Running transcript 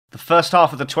The first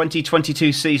half of the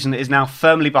 2022 season is now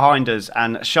firmly behind us,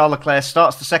 and Charles Leclerc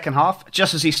starts the second half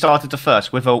just as he started the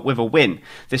first, with a win,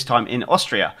 this time in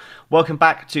Austria. Welcome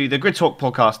back to the Grid Talk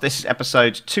podcast. This is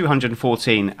episode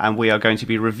 214, and we are going to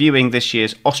be reviewing this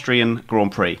year's Austrian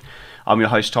Grand Prix. I'm your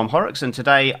host, Tom Horrocks, and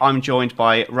today I'm joined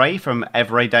by Ray from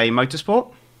Everyday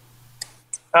Motorsport.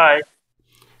 Hi.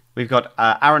 We've got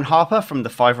Aaron Harper from the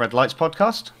Five Red Lights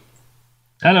podcast.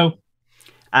 Hello.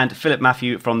 And Philip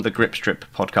Matthew from the Grip Strip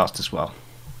podcast as well.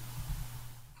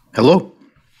 Hello.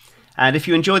 And if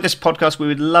you enjoyed this podcast, we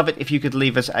would love it if you could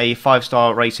leave us a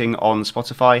 5-star rating on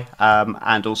Spotify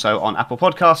and also on Apple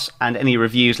Podcasts. And any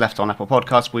reviews left on Apple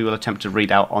Podcasts, we will attempt to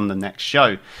read out on the next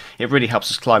show. It really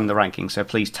helps us climb the rankings, so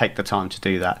please take the time to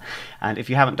do that. And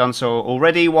if you haven't done so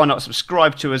already, why not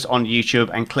subscribe to us on YouTube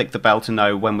and click the bell to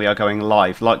know when we are going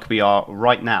live, like we are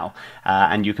right now.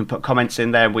 And you can put comments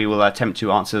in there, and we will attempt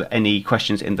to answer any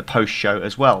questions in the post-show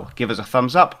as well. Give us a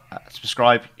thumbs up,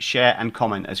 subscribe, share, and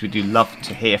comment, as we do love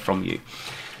to hear from you.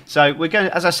 So we're going,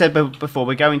 as I said before,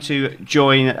 we're going to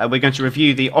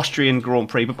review the Austrian Grand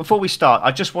Prix. But before we start,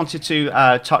 I just wanted to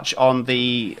touch on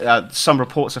some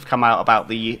reports have come out about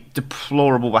the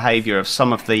deplorable behaviour of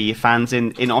some of the fans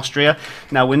in Austria.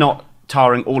 Now, we're not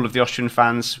tarring all of the Austrian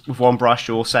fans with one brush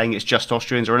or saying it's just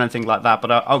Austrians or anything like that, but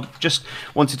I just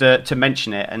wanted to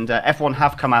mention it. And F1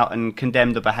 have come out and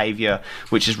condemned the behaviour,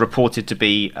 which is reported to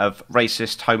be of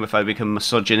racist, homophobic and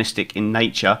misogynistic in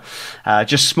nature.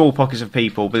 Just small pockets of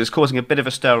people, but it's causing a bit of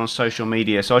a stir on social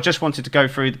media. So I just wanted to go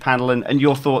through the panel and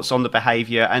your thoughts on the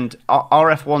behaviour, and are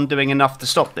F1 doing enough to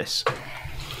stop this?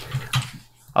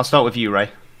 I'll start with you, Ray.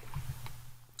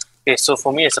 Okay, so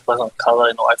for me as a person of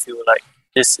colour, I feel like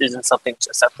this isn't something that's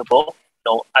acceptable.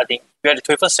 I think we're in the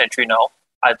 21st century now.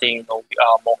 I think we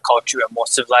are more cultured and more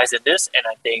civilized in this, and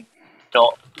I think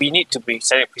we need to be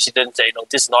setting a precedent that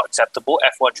this is not acceptable.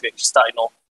 F1 should actually start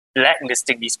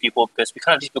blacklisting these people, because we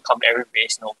can't just become every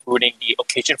race, ruining the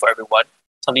occasion for everyone.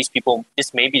 Some of these people,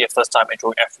 this may be their first time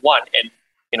entering F1, and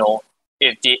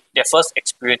if their first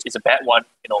experience is a bad one,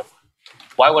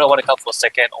 why would I want to come for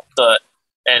second or third?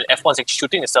 And F1 is actually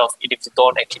shooting itself if they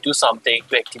don't actually do something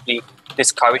to actively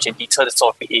discourage and deter this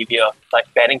sort of behavior,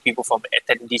 like banning people from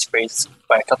attending these races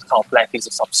by some kind of blacklist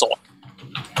of some sort.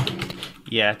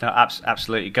 Yeah, no,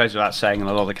 absolutely. It goes without saying in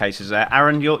a lot of the cases there.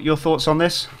 Aaron, your thoughts on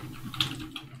this?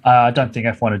 I don't think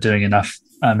F1 are doing enough.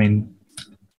 I mean,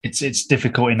 it's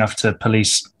difficult enough to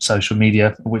police social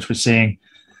media, which we're seeing.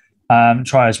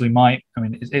 Try as we might. I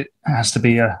mean, it has to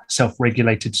be a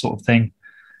self-regulated sort of thing.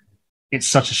 It's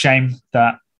such a shame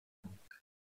that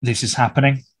this is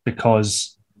happening,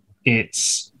 because it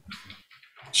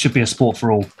should be a sport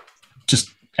for all. Just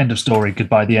end of story,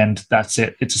 goodbye, the end. That's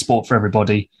it. It's a sport for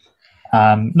everybody.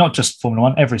 Not just Formula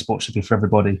One. Every sport should be for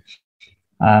everybody.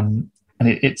 And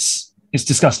it's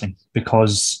disgusting,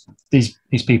 because these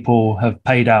people have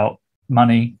paid out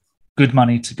money, good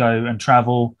money, to go and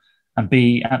travel and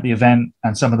be at the event.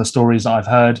 And some of the stories that I've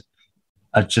heard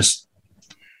are just,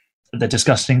 they're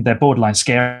disgusting. They're borderline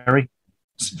scary.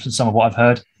 Some of what I've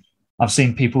heard. I've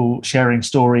seen people sharing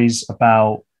stories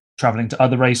about traveling to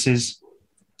other races.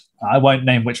 I won't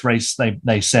name which race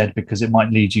they said, because it might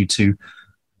lead you to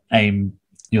aim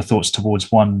your thoughts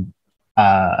towards one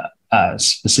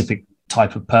specific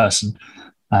type of person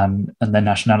and their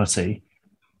nationality.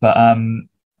 But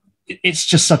it's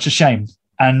just such a shame.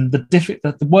 And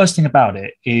the worst thing about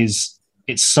it is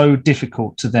it's so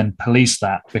difficult to then police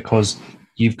that, because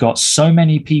you've got so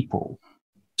many people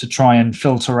to try and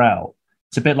filter out.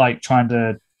 It's a bit like trying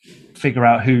to figure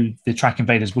out who the track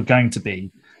invaders were going to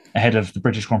be ahead of the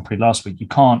British Grand Prix last week. You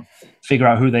can't figure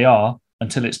out who they are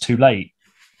until it's too late.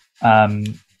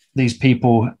 These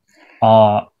people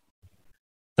are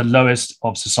the lowest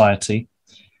of society.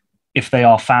 If they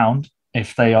are found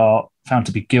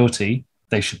to be guilty,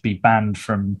 they should be banned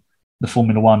from the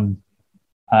Formula One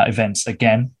events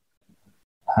again.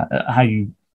 How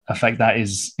you affect that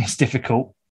is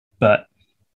difficult, but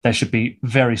there should be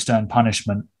very stern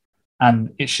punishment,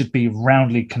 and it should be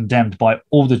roundly condemned by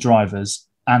all the drivers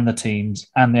and the teams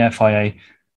and the FIA.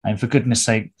 And for goodness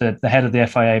sake, the head of the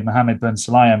FIA, Mohammed Ben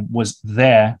Sulayem, was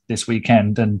there this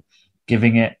weekend and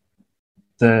giving it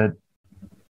I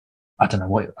don't know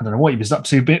what he was up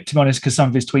to be honest, because some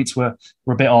of his tweets were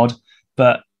a bit odd,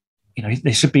 but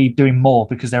they should be doing more,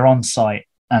 because they're on site.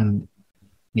 And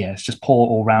yeah, it's just poor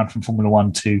all round from Formula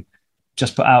One to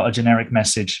just put out a generic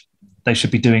message. They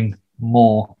should be doing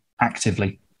more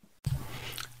actively.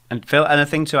 And Phil,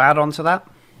 anything to add on to that?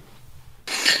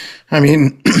 I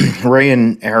mean, Ray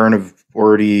and Aaron have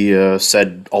already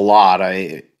said a lot.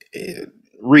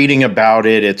 Reading about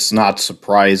it, it's not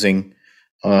surprising.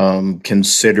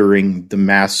 considering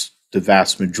the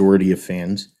vast majority of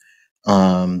fans.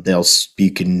 They'll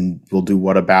speak and will do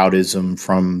whataboutism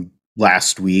from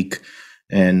last week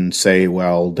and say,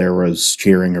 well, there was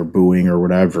cheering or booing or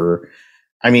whatever.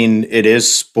 I mean, it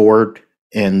is sport,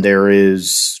 and there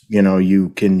is,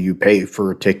 you pay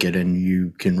for a ticket and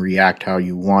you can react how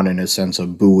you want in a sense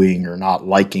of booing or not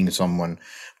liking someone.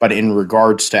 But in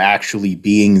regards to actually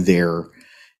being there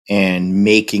and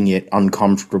making it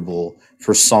uncomfortable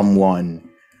for someone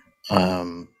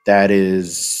that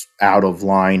is out of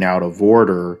line, out of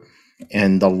order,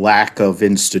 and the lack of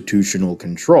institutional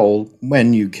control,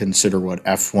 when you consider what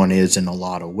F1 is in a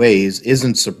lot of ways,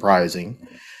 isn't surprising,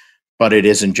 but it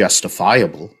isn't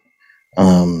justifiable.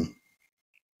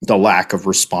 The lack of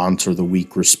response or the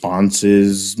weak response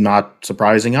is not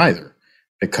surprising either,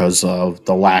 because of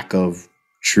the lack of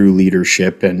true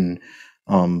leadership and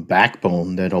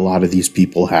backbone that a lot of these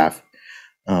people have.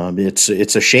 It's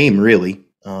a shame, really.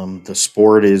 The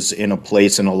sport is in a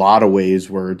place in a lot of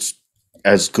ways where it's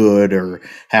as good or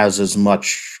has as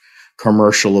much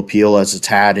commercial appeal as it's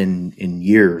had in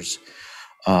years.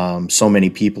 So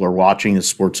many people are watching the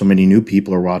sport. So many new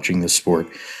people are watching the sport.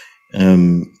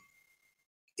 Being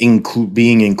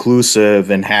inclusive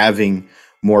and having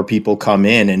more people come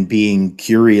in and being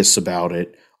curious about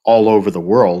it all over the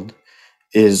world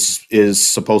is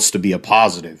supposed to be a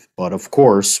positive. But of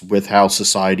course, with how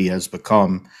society has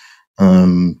become,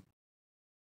 the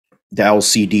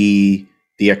LCD,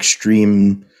 the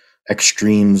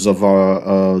extremes of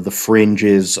the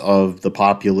fringes of the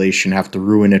population have to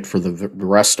ruin it for the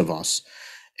rest of us.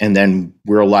 And then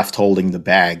we're left holding the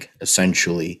bag,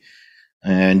 essentially.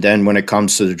 And then when it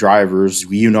comes to the drivers,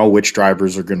 which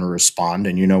drivers are going to respond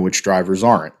and which drivers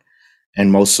aren't.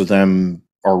 And most of them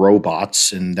are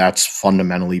robots, and that's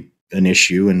fundamentally an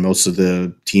issue. And most of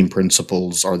the team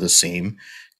principals are the same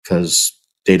because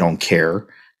they don't care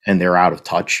and they're out of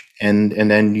touch. And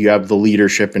then you have the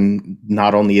leadership in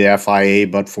not only the FIA,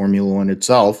 but Formula One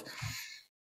itself.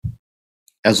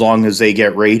 As long as they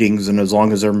get ratings and as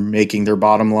long as they're making their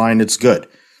bottom line, it's good.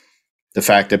 The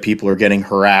fact that people are getting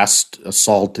harassed,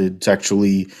 assaulted,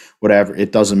 sexually, whatever,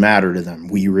 it doesn't matter to them.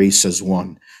 We race as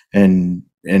one, and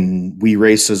we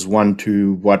race as one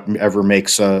to whatever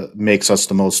makes us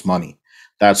the most money.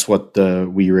 That's what the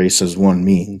we race as one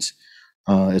means.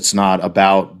 It's not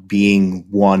about being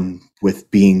one with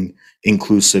being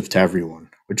inclusive to everyone,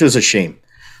 which is a shame,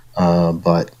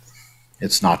 but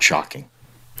it's not shocking.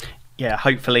 Yeah,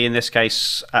 hopefully in this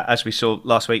case, as we saw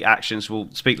last week, actions will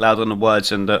speak louder than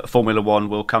words, and that Formula One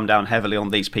will come down heavily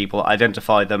on these people,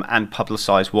 identify them and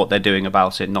publicise what they're doing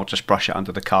about it, not just brush it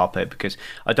under the carpet, because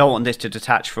I don't want this to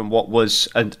detach from what was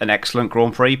an excellent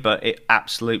Grand Prix, but it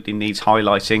absolutely needs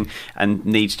highlighting and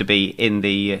needs to be in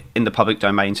the public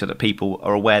domain so that people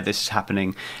are aware this is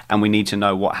happening, and we need to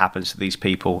know what happens to these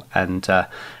people and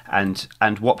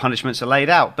what punishments are laid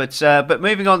out. But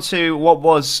moving on to what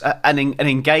was an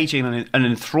engaging and an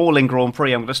enthralling Grand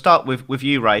Prix, I'm going to start with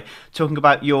you, Ray, talking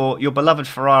about your beloved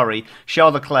Ferrari.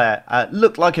 Charles Leclerc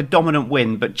looked like a dominant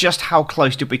win, but just how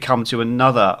close did we come to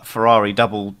another Ferrari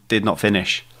double did not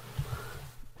finish?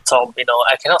 Tom,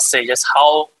 I cannot say just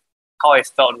how I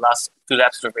felt last 2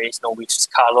 laps of the race, which is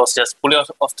Carlos just pulling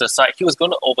off to the side. He was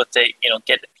going to overtake,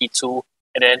 get the P2,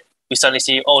 and then we suddenly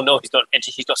see, oh no, he's got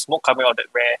smoke coming out of the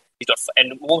rear.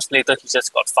 And moments later, he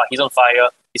just got fire. He's on fire.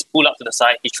 He's pulled up to the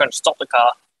side. He's trying to stop the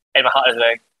car. And my heart is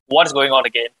like, what is going on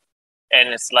again? And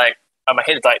it's like, my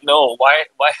head is like, no, why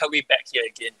are we back here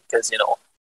again? Because,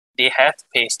 they had the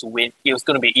pace to win. It was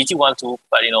going to be easy 1-2,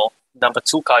 but, number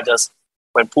 2 car just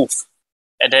went poof.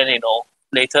 And then,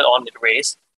 later on in the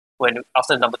race,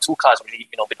 after the number 2 car has really,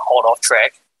 been hauled off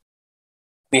track,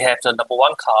 we have the number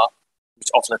 1 car, which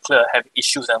of Leclerc, have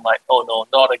issues. And I'm like, oh no,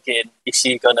 not again. Is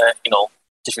he gonna,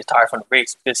 just retire from the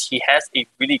race? Because he has a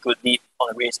really good lead on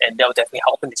the race, and that will definitely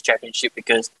help in this championship.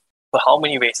 Because for how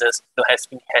many races has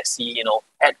he,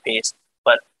 at pace,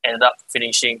 but ended up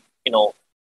finishing, not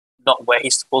where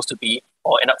he's supposed to be,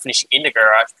 or end up finishing in the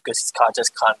garage because his car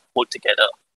just can't hold together.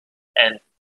 And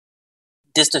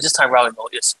this time around,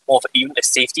 it's more of even a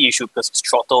safety issue because it's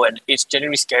throttle, and it's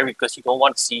generally scary because you don't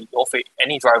want to see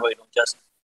any driver, just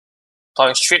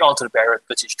plowing straight onto the barrier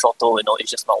because his throttle,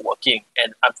 it's just not working.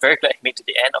 And I'm very glad he made it to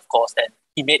the end, of course, and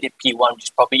he made it P1, which is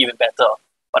probably even better.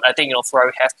 But I think,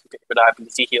 Ferrari has to get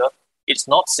reliability here. It's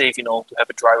not safe, to have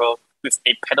a driver with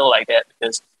a pedal like that,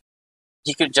 because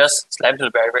he could just slam to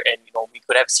the barrier and, we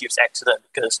could have a serious accident,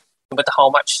 because no matter how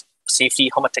much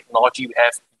safety, how much technology we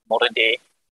have in modern day,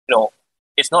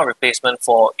 it's not a replacement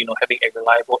for, having a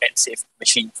reliable and safe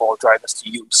machine for drivers to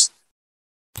use.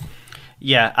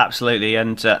 Yeah, absolutely,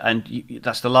 and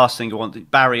that's the last thing you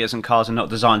want. Barriers and cars are not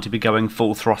designed to be going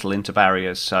full throttle into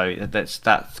barriers, so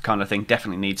that kind of thing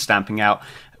definitely needs stamping out.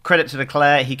 Credit to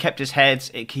Leclerc, he kept his head.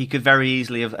 He could very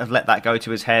easily have let that go to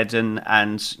his head,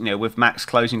 and with Max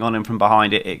closing on him from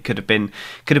behind, it could have been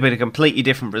a completely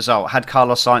different result. Had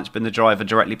Carlos Sainz been the driver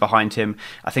directly behind him,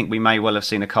 I think we may well have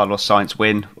seen a Carlos Sainz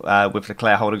win with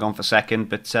Leclerc holding on for second,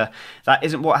 but that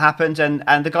isn't what happened.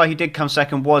 And the guy who did come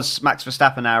second was Max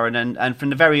Verstappen, Aaron, and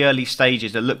from the very early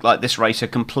stages, it looked like this race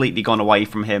had completely gone away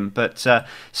from him, but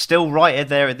still right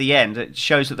there at the end, it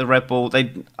shows that the Red Bull,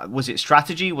 was it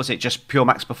strategy? Was it just pure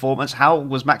Max performance? How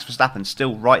was Max Verstappen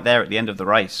still right there at the end of the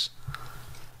race?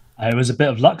 It was a bit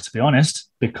of luck, to be honest,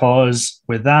 because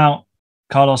without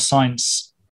Carlos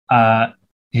Sainz,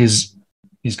 his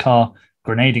car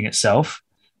grenading itself,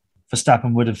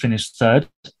 Verstappen would have finished third.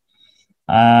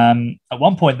 At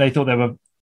one point, I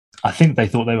think they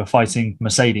thought they were fighting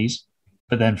Mercedes,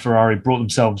 but then Ferrari brought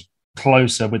themselves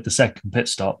closer with the second pit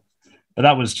stop. But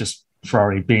that was just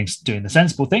Ferrari doing the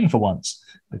sensible thing for once,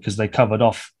 because they covered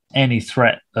off any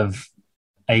threat of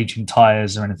aging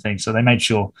tyres or anything. So they made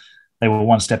sure they were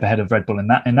one step ahead of Red Bull in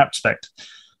that respect.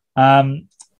 They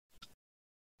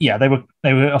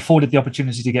were afforded the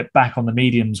opportunity to get back on the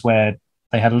mediums where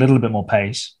they had a little bit more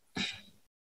pace.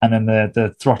 And then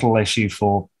the throttle issue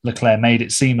for Leclerc made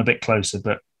it seem a bit closer.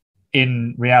 But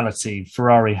in reality,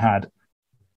 Ferrari had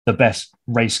the best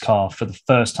race car for the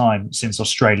first time since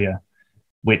Australia,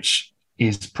 which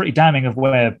is pretty damning of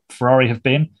where Ferrari have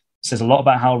been. Says a lot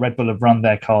about how Red Bull have run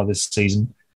their car this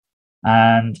season.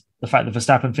 And the fact that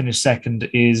Verstappen finished second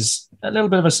is a little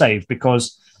bit of a save,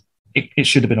 because it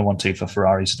should have been a 1-2 for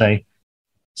Ferrari today.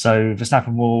 So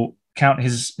Verstappen will count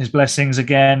his blessings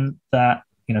again, that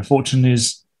fortune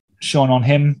is shone on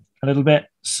him a little bit.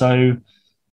 So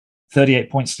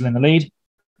 38 points still in the lead.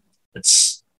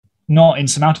 It's not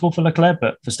insurmountable for Leclerc,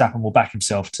 but Verstappen will back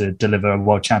himself to deliver a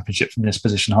world championship from this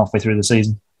position halfway through the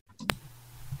season.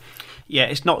 Yeah,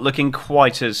 it's not looking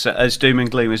quite as doom and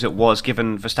gloom as it was,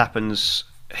 given Verstappen's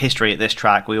history at this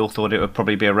track. We all thought it would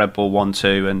probably be a Red Bull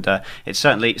 1-2, and it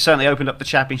certainly opened up the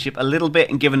championship a little bit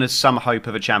and given us some hope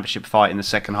of a championship fight in the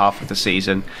second half of the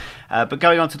season. But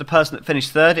going on to the person that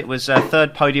finished third, it was a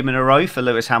third podium in a row for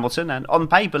Lewis Hamilton, and on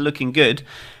paper looking good.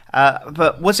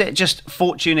 But was it just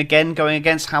fortune again going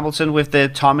against Hamilton with the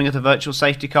timing of the virtual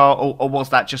safety car, or was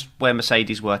that just where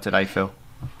Mercedes were today, Phil?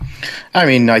 I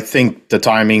mean, I think the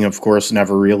timing, of course,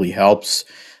 never really helps.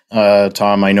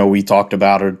 Tom, I know we talked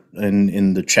about it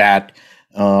in the chat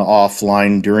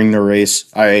offline during the race.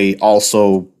 I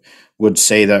also would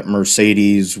say that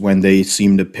Mercedes, when they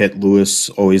seem to pit Lewis,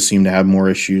 always seem to have more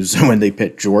issues than when they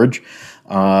pit George.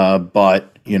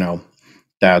 But,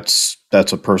 that's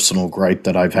a personal gripe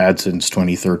that I've had since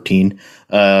 2013.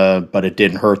 But it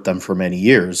didn't hurt them for many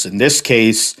years. In this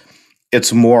case,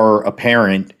 it's more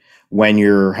apparent when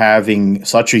you're having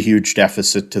such a huge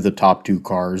deficit to the top two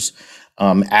cars.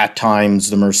 At times,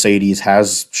 the Mercedes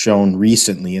has shown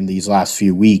recently in these last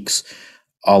few weeks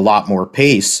a lot more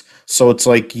pace. So it's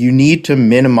like you need to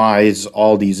minimize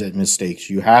all these mistakes.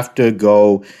 You have to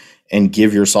go and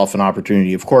give yourself an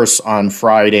opportunity. Of course, on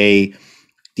Friday,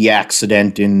 the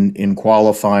accident in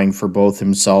qualifying for both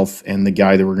himself and the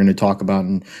guy that we're going to talk about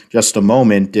in just a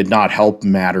moment did not help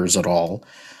matters at all.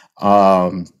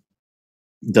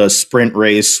 The sprint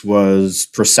race was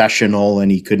processional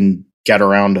and he couldn't get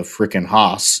around a freaking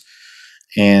Haas.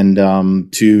 And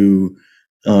to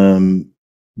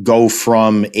go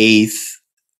from 8th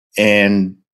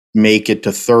and make it to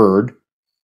 3rd,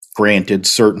 granted,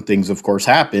 certain things, of course,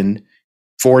 happened,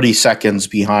 40 seconds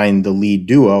behind the lead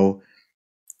duo,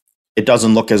 it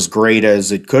doesn't look as great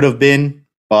as it could have been,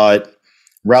 but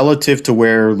relative to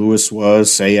where Lewis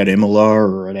was, say, at Imola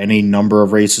or at any number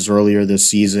of races earlier this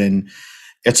season,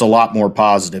 it's a lot more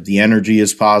positive. The energy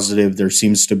is positive. There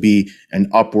seems to be an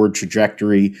upward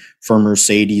trajectory for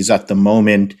Mercedes at the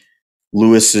moment.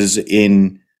 Lewis is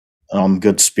in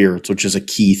good spirits, which is a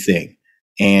key thing.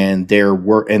 And they're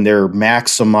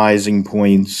maximizing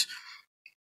points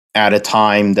at a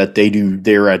time that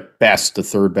they're at best the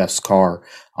third best car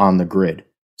on the grid.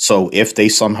 So if they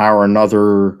somehow or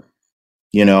another,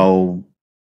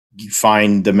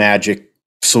 find the magic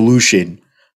solution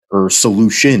or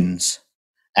solutions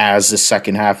as the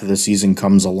second half of the season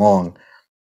comes along,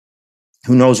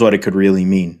 who knows what it could really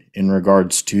mean in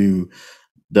regards to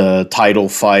the title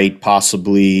fight,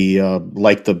 possibly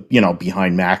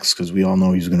behind Max, because we all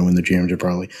know he's going to win the championship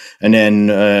probably. And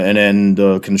then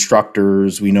the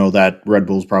constructors, we know that Red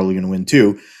Bull's probably going to win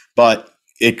too, but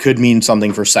it could mean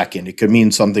something for second. It could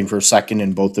mean something for second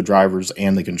in both the drivers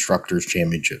and the constructors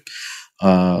championship.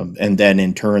 And then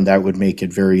in turn, that would make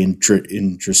it very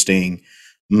interesting,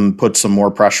 put some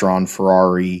more pressure on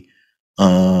Ferrari,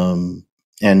 and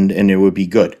it would be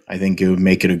good. I think it would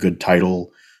make it a good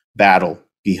title battle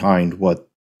behind what,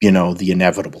 the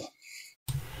inevitable.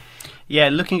 Yeah,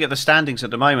 looking at the standings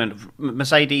at the moment,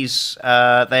 Mercedes,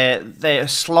 they're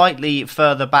slightly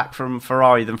further back from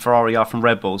Ferrari than Ferrari are from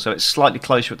Red Bull, so it's slightly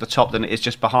closer at the top than it is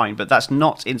just behind, but that's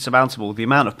not insurmountable. The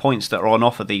amount of points that are on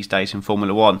offer these days in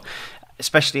Formula One,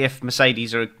 especially if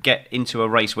Mercedes get into a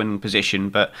race-winning position.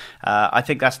 But I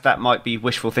think that might be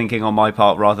wishful thinking on my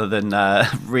part rather than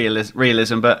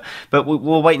realism. But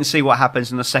we'll wait and see what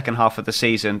happens in the second half of the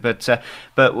season. But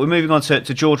we're moving on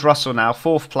to George Russell now,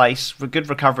 4th place, good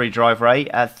recovery driver,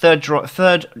 third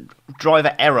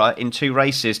driver error in 2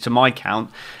 races to my count.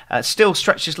 Still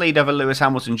stretches lead over Lewis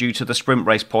Hamilton due to the sprint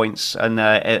race points and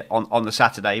on the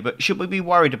Saturday. But should we be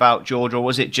worried about George, or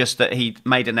was it just that he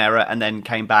made an error and then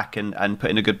came back and put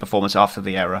in a good performance after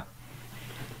the error?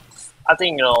 I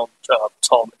think,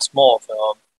 Tom, it's more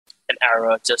of an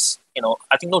error. Just,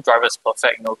 I think no driver is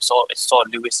perfect. We saw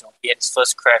Lewis, he had his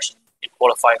first crash in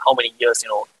qualifying how many years,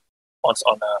 on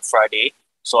Friday.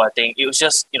 So I think it was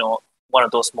just, one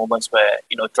of those moments where,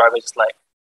 driver just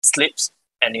slips.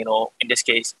 And, in this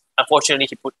case, unfortunately,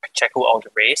 he put Checo out of the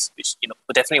race, which,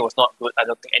 definitely was not good. I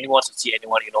don't think anyone should see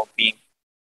anyone, being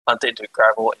punted into the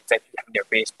gravel and, in fact, having their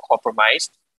race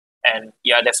compromised. And,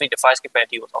 yeah, definitely the 5-second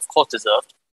penalty was, of course,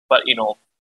 deserved. But,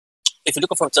 if you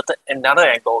look from another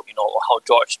angle, how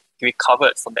George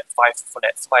recovered from that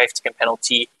 5-second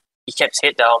penalty, he kept his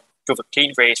head down, drove a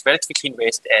relatively clean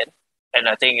race at the end. And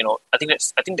I think,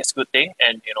 that's a good thing.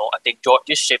 And, I think George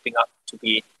is shaping up to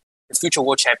be the future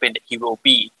world champion that he will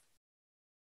be.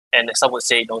 And some would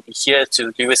say, he's here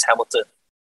to Lewis Hamilton.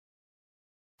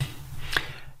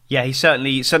 Yeah, he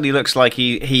certainly looks like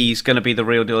he's going to be the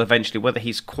real deal eventually. Whether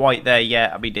he's quite there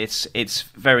yet, I mean, it's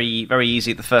very, very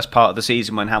easy at the first part of the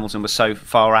season when Hamilton was so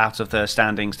far out of the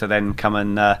standings to then come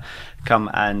and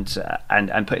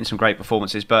put in some great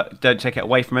performances. But don't take it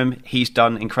away from him. He's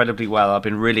done incredibly well. I've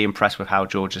been really impressed with how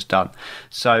George has done.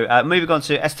 So moving on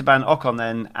to Esteban Ocon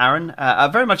then, Aaron,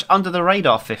 very much under the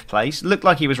radar 5th place. Looked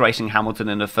like he was racing Hamilton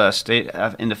in the first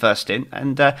stint.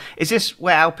 And is this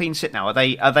where Alpine sit now?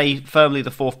 Are they firmly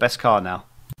the 4th best car now?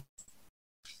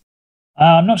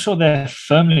 I'm not sure they're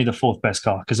firmly the 4th best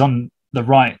car, because on the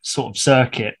right sort of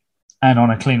circuit and on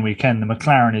a clean weekend, the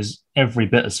McLaren is every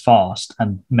bit as fast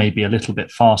and maybe a little bit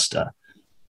faster.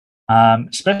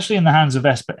 Especially in the hands of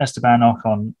Esteban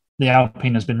Ocon, the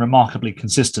Alpine has been remarkably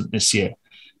consistent this year.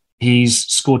 He's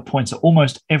scored points at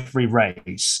almost every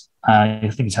race.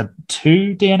 I think he's had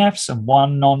 2 DNFs and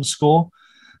 1 non-score.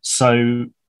 So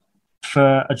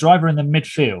for a driver in the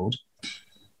midfield,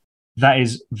 that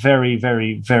is very,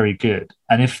 very, very good.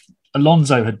 And if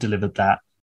Alonso had delivered that,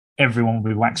 everyone would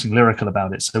be waxing lyrical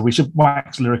about it. So we should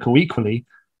wax lyrical equally,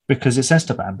 because it's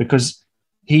Esteban, because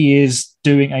he is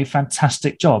doing a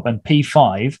fantastic job. And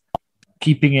P5,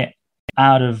 keeping it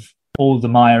out of all the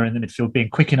mire in the midfield, being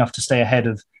quick enough to stay ahead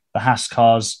of the Haas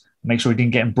cars, make sure he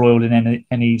didn't get embroiled in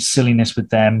any silliness with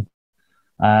them.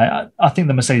 I think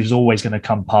the Mercedes is always going to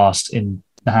come past in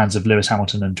the hands of Lewis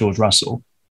Hamilton and George Russell.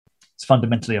 It's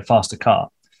fundamentally a faster car.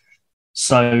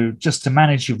 So just to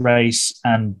manage your race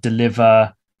and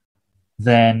deliver,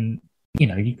 then,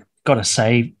 you've got to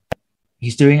say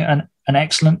he's doing an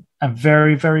excellent and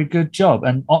very, very good job.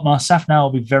 And Otmar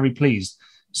Safnauer will be very pleased.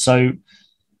 So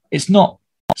it's not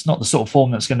the sort of form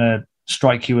that's going to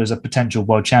strike you as a potential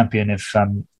world champion if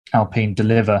Alpine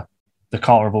deliver the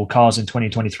car of all cars in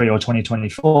 2023 or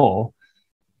 2024.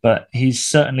 But he's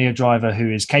certainly a driver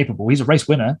who is capable. He's a race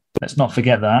winner. Let's not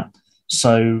forget that.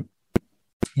 So,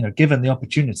 given the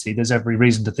opportunity, there's every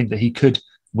reason to think that he could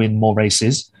win more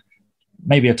races.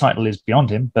 Maybe a title is beyond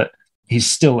him, but he's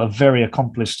still a very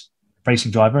accomplished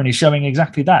racing driver, and he's showing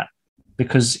exactly that,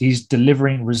 because he's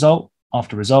delivering result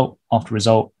after result after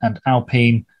result. And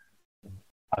Alpine,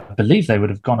 I believe they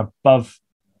would have gone above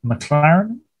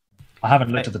McLaren. I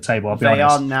haven't looked at the table, I'll be honest. They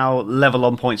are now level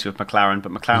on points with McLaren,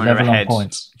 but McLaren are ahead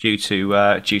due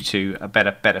to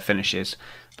better finishes.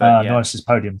 But Norris's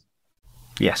podium.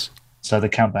 Yes. So the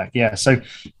countback, yeah. So,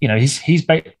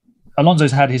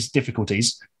 Alonso's had his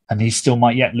difficulties, and he still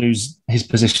might yet lose his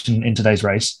position in today's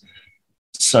race.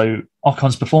 So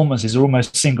Ocon's performances are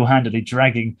almost single-handedly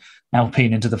dragging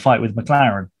Alpine into the fight with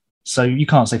McLaren. So you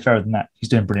can't say fairer than that. He's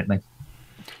doing brilliantly.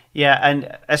 Yeah,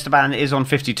 and Esteban is on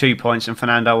 52 points and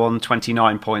Fernando on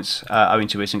 29 points, owing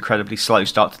to his incredibly slow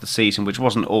start to the season, which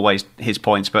wasn't always his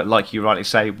points. But like you rightly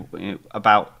say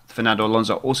about Fernando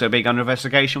Alonso also being under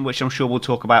investigation, which I'm sure we'll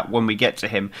talk about when we get to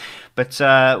him. But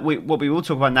what we will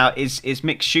talk about now is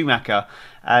Mick Schumacher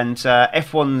and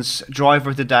F1's driver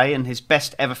of the day and his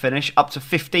best ever finish, up to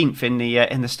 15th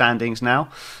in the standings now.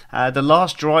 The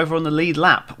last driver on the lead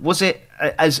lap. Was it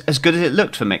as good as it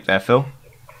looked for Mick there, Phil?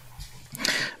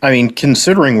 I mean,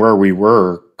 considering where we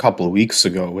were a couple of weeks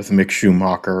ago with Mick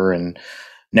Schumacher and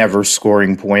never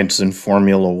scoring points in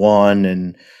Formula One,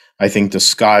 and I think the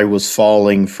sky was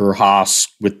falling for Haas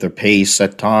with the pace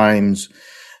at times,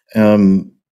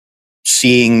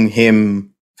 seeing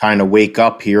him kind of wake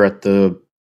up here at the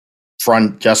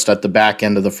front, just at the back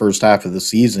end of the first half of the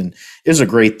season, is a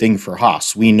great thing for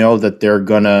Haas. We know that they're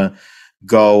going to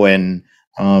go and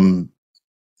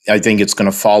I think it's going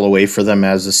to fall away for them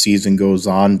as the season goes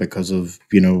on because of,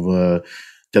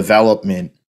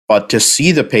 development. But to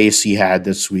see the pace he had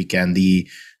this weekend, the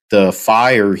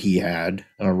fire he had,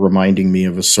 reminding me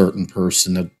of a certain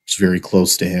person that's very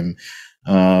close to him.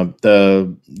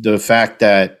 The fact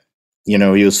that,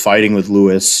 he was fighting with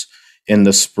Lewis in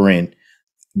the sprint,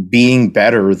 being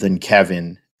better than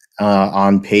Kevin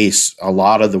on pace a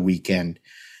lot of the weekend.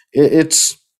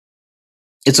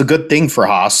 It's a good thing for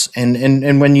Haas.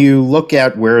 And when you look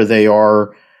at where they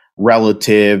are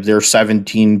relative, they're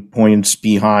 17 points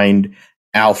behind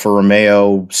Alfa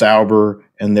Romeo Sauber,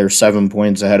 and they're 7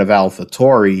 points ahead of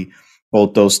AlphaTauri.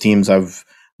 Both those teams have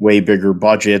way bigger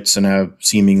budgets and have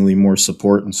seemingly more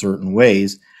support in certain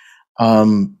ways.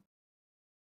 That's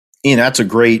a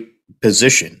great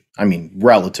position. I mean,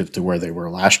 relative to where they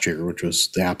were last year, which was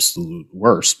the absolute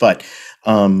worst. But,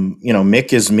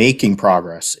 Mick is making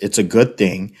progress. It's a good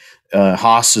thing.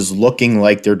 Haas is looking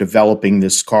like they're developing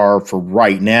this car for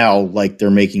right now, like they're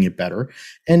making it better.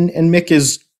 And Mick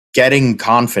is getting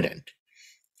confident.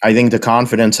 I think the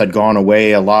confidence had gone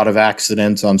away. A lot of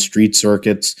accidents on street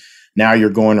circuits. Now you're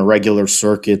going to regular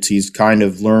circuits. He's kind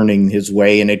of learning his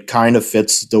way, and it kind of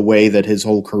fits the way that his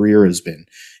whole career has been.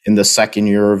 In the second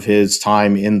year of his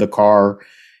time in the car,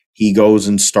 he goes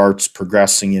and starts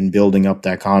progressing and building up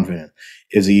that confidence.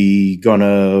 Is he going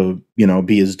to,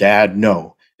 be his dad?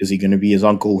 No. Is he going to be his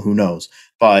uncle? Who knows?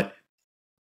 But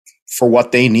for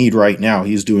what they need right now,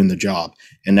 he's doing the job.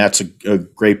 And that's a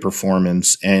great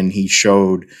performance. And he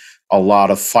showed a lot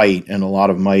of fight and a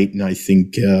lot of might. And I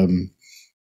think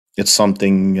it's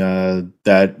something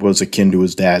that was akin to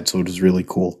his dad. So it was really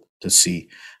cool to see.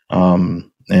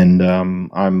 And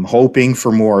I'm hoping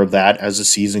for more of that as the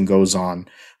season goes on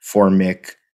for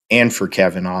Mick and for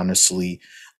Kevin, honestly.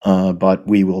 But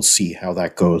we will see how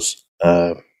that goes.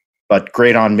 But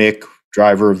great on Mick,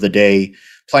 driver of the day.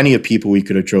 Plenty of people we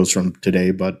could have chose from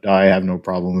today, but I have no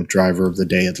problem with driver of the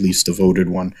day, at least the voted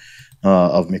one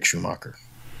of Mick Schumacher.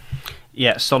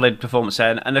 Yeah, solid performance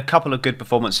there, and a couple of good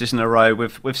performances in a row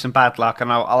with some bad luck.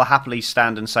 And I'll happily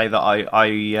stand and say that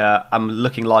I am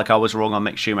looking like I was wrong on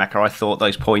Mick Schumacher. I thought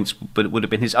those points would have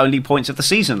been his only points of the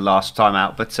season last time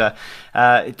out, but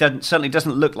it certainly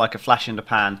doesn't look like a flash in the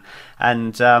pan.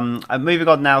 And moving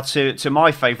on now to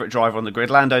my favourite driver on the grid,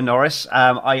 Lando Norris.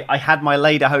 I had my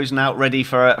lederhosen out ready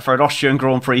for an Austrian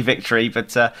Grand Prix victory,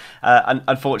 but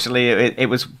unfortunately it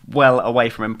was well away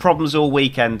from him. Problems all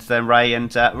weekend then, Ray,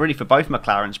 and really for both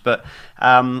McLarens, but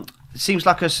it seems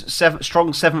like a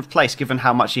strong seventh place given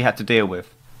how much he had to deal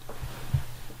with.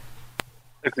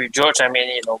 Agree, George. I mean,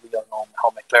 we all know how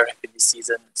McLaren have been this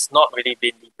season. It's not really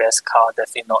been the best car,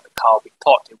 definitely not the car we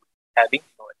thought it would be having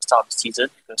at the start of the season,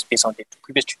 because based on the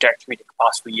previous trajectory in the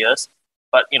past few years.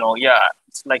 But,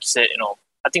 it's like you said,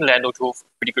 I think Lando drove a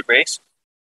pretty good race,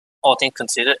 all things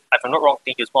considered. If I'm not wrong, I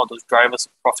think he was one of those drivers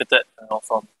who profited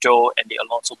from Joe and the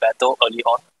Alonso battle early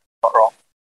on. Not wrong.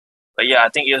 But yeah, I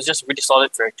think it was just a really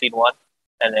solid, very clean one,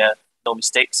 and no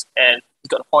mistakes. And he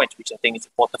got a point, which I think is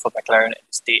important for McLaren at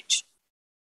this stage.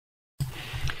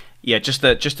 Yeah, just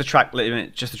the track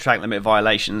limit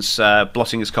violations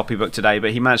blotting his copybook today, but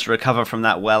he managed to recover from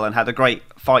that well and had a great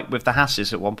fight with the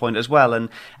Hasses at one point as well. And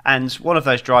one of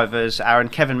those drivers,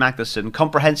 Kevin Magnussen,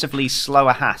 comprehensively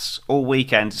slower Haas all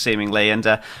weekend seemingly, and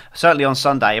certainly on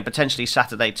Sunday and potentially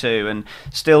Saturday too. And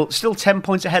still 10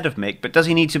 points ahead of Mick, but does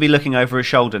he need to be looking over his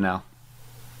shoulder now?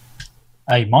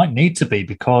 He might need to be,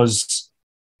 because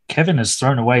Kevin has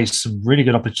thrown away some really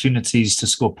good opportunities to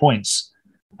score points.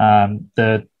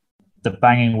 The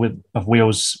banging of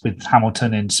wheels with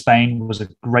Hamilton in Spain was a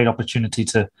great opportunity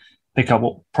to pick up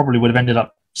what probably would have ended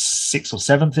up 6th or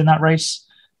 7th in that race,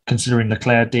 considering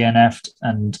Leclerc DNF'd,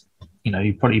 and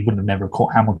you probably wouldn't have never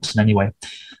caught Hamilton anyway.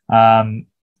 And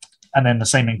then the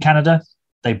same in Canada.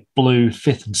 they blew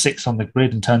 5th and 6th on the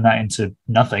grid and turned that into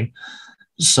nothing.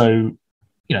 So,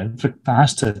 for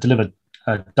Haas to deliver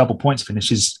a double points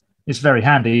finish is very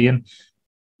handy. And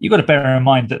you've got to bear in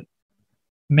mind that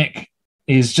Mick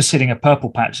is just hitting a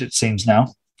purple patch, it seems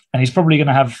now. And he's probably going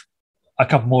to have a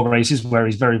couple more races where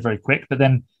he's very, very quick. But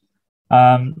then,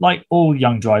 like all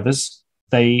young drivers,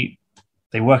 they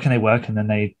work and then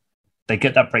they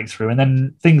get that breakthrough. And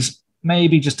then things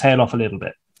maybe just tail off a little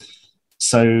bit.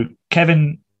 So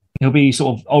Kevin, he'll be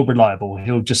sort of old reliable.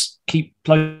 He'll just keep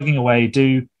plugging away,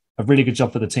 do a really good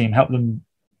job for the team, help them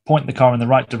point the car in the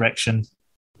right direction,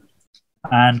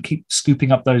 and keep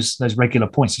scooping up those regular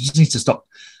points. He just needs to stop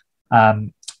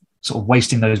sort of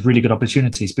wasting those really good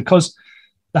opportunities, because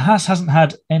the Haas hasn't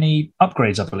had any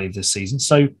upgrades, I believe, this season.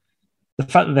 So the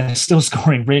fact that they're still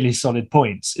scoring really solid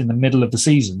points in the middle of the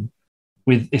season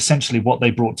with essentially what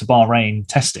they brought to Bahrain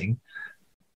testing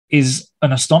is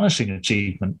an astonishing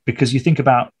achievement, because you think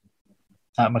about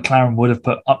McLaren would have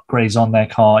put upgrades on their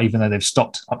car, even though they've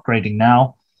stopped upgrading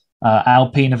now.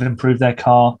 Alpine have improved their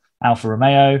car, Alfa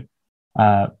Romeo,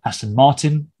 Aston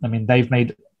Martin. I mean, they've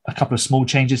made a couple of small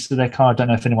changes to their car. I don't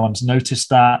know if anyone's noticed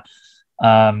that.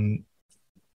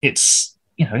 It's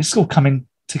all coming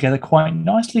together quite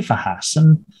nicely for Haas.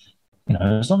 And,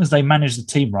 as long as they manage the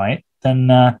team right, then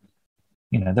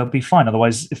they'll be fine.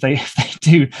 Otherwise, if they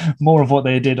do more of what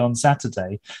they did on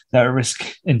Saturday, they're at risk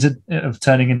of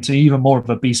turning into even more of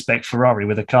a B-spec Ferrari,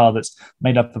 with a car that's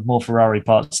made up of more Ferrari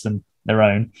parts than their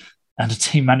own, and a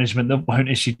team management that won't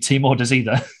issue team orders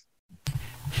either.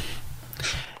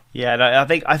 Yeah, no,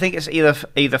 I think it's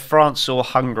either France or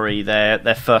Hungary.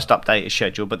 Their first update is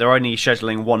scheduled, but they're only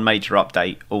scheduling one major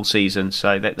update all season.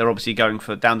 So they're obviously going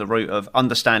down the route of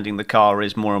understanding the car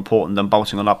is more important than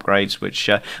bolting on upgrades,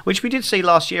 which we did see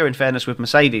last year. In fairness, with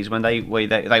Mercedes, when they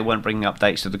weren't bringing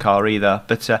updates to the car either.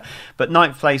 But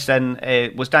ninth place then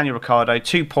was Daniel Ricciardo,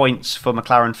 2 points for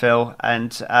McLaren, Phil,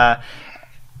 and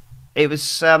it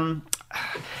was.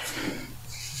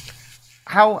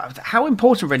 How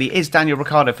important really is Daniel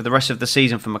Ricciardo for the rest of the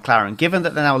season for McLaren, given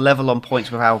that they're now level on points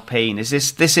with Alpine?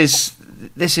 This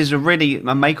is a really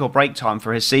a make or break time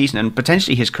for his season and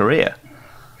potentially his career.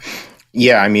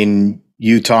 Yeah, I mean,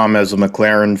 you, Tom, as a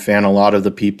McLaren fan, a lot of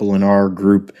the people in our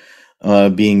group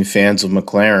being fans of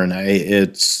McLaren,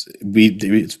 it's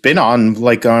been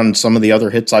on some of the other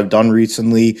hits I've done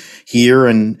recently here,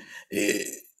 and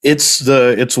it's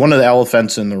one of the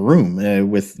elephants in the room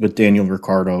with Daniel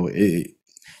Ricciardo.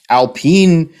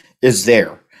 Alpine is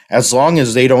there. As long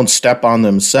as they don't step on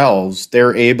themselves,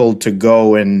 they're able to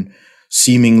go and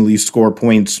seemingly score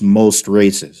points most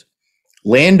races.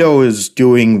 Lando is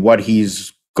doing what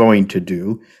he's going to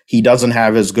do. He doesn't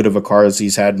have as good of a car as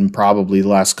he's had in probably the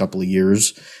last couple of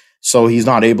years, so he's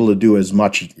not able to do as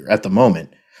much at the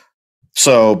moment.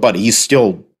 But he's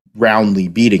still roundly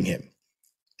beating him.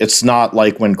 It's not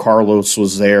like when Carlos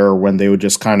was there, when they would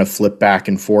just kind of flip back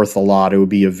and forth a lot. It would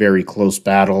be a very close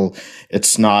battle.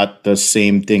 It's not the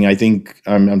same thing. I think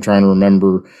I'm trying to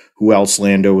remember who else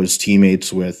Lando was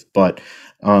teammates with, but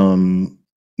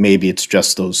maybe it's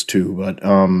just those two. But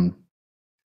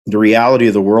the reality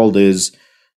of the world is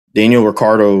Daniel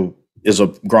Ricciardo is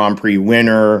a Grand Prix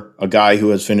winner, a guy who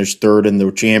has finished third in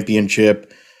the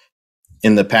championship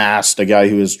in the past, a guy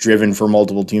who has driven for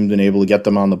multiple teams and able to get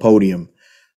them on the podium.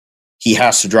 He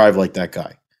has to drive like that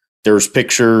guy. There's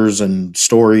pictures and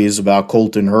stories about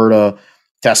Colton Herta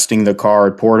testing the car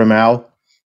at Portimao.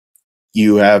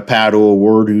 You have Pato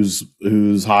O'Ward, who's a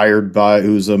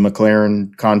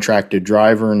McLaren contracted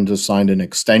driver and just signed an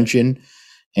extension,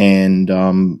 and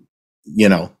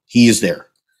he's there.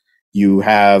 You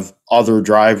have other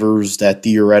drivers that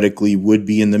theoretically would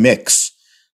be in the mix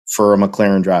for a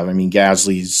McLaren driver. I mean,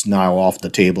 Gasly's now off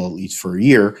the table at least for a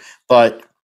year, but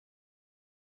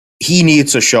he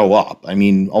needs to show up. I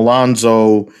mean,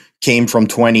 Alonso came from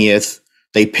 20th.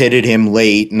 They pitted him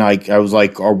late, and I was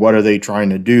like, "Oh, what are they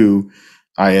trying to do?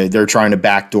 They're trying to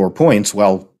backdoor points."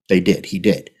 Well, they did. He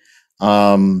did.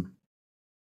 Ocon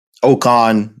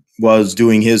was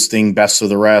doing his thing, best of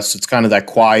the rest. It's kind of that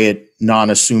quiet,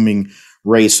 non-assuming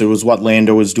race. It was what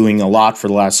Lando was doing a lot for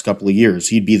the last couple of years.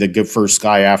 He'd be the good first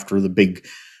guy after the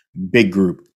big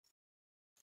group.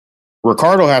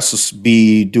 Ricciardo has to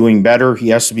be doing better. He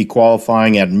has to be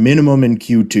qualifying at minimum in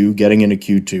Q2, getting into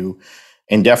Q2,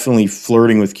 and definitely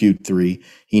flirting with Q3.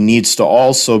 He needs to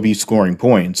also be scoring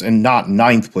points, and not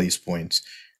ninth place points.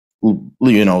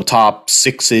 Top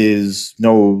sixes,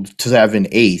 no 7,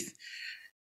 8th.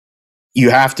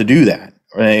 You have to do that.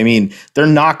 I mean, they're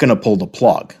not going to pull the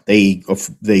plug. He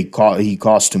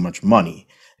costs too much money.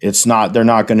 It's not. They're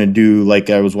not going to do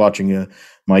like I was watching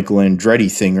Michael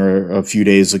Andretti thing a few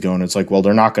days ago, and it's like, well,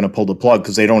 they're not going to pull the plug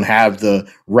because they don't have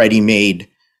the ready-made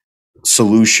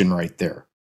solution right there,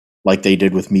 like they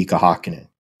did with Mika Hakkinen.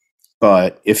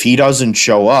 But if he doesn't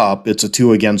show up, it's a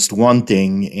 2-against-1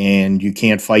 thing, and you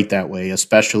can't fight that way,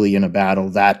 especially in a battle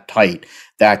that tight,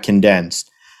 that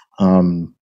condensed.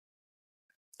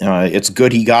 It's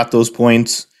good he got those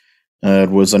points. It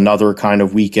was another kind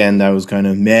of weekend that was kind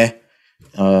of meh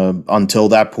until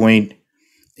that point.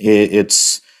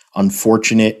 It's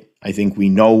unfortunate. I think we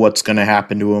know what's going to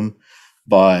happen to him,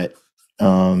 but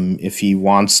if he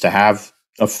wants to have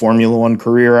a Formula One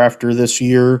career after this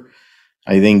year,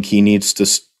 I think he needs to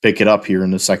pick it up here in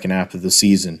the second half of the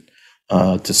season,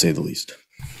 to say the least.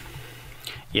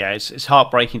 Yeah, it's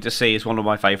heartbreaking to see. He's one of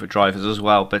my favourite drivers as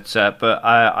well. But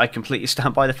I completely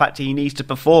stand by the fact he needs to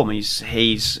perform.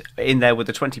 He's in there with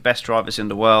the 20 best drivers in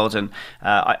the world, and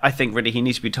I think really he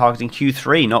needs to be targeting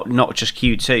Q3, not just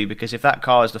Q2. Because if that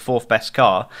car is the 4th best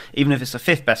car, even if it's the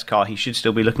 5th best car, he should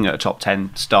still be looking at a top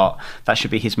 10 start. That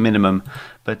should be his minimum.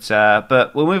 But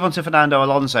we'll move on to Fernando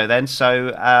Alonso then.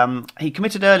 So he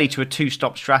committed early to a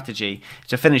 2-stop strategy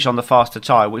to finish on the faster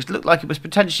tyre, which looked like it was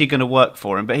potentially going to work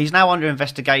for him. But he's now under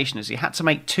investigation as he had to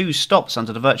make 2 stops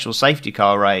under the virtual safety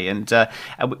car, Ray. And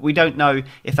we don't know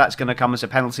if that's going to come as a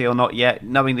penalty or not yet.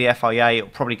 Knowing the FIA, it'll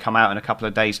probably come out in a couple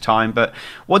of days' time. But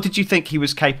what did you think he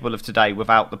was capable of today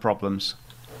without the problems?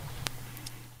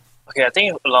 Okay, I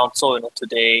think Alonso,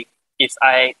 today,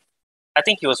 I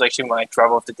think he was actually my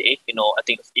driver of the day. I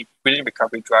think it was a brilliant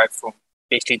recovery drive from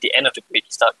basically the end of the grid.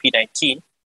 He started P19,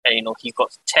 and he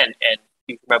got 10. And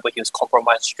you remember he was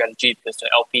compromised strategy because the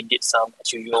Alpine did some,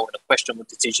 as usual, questionable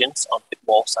decisions on the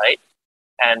wall side.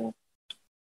 And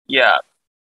yeah,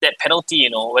 that penalty,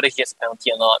 whether he gets a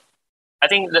penalty or not, I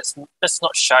think let's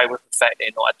not shy with the fact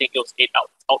that I think it was an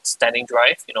outstanding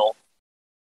drive.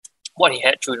 What he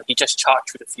had through, he just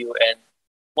charged through the field, and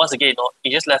once again, he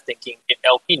just left thinking, if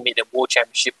Alpine made the World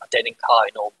Championship contending car,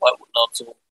 what would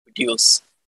Alonso produce?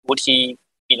 Would he,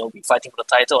 be fighting for the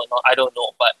title or not? I don't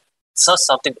know, but it's just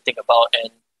something to think about.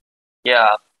 And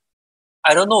yeah,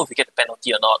 I don't know if we get the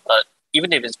penalty or not, but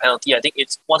even if it's a penalty, I think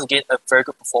it's once again a very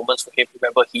good performance for him.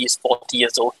 Remember, he is 40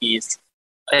 years old. I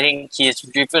think he has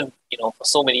driven, for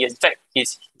so many years. In fact,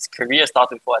 his career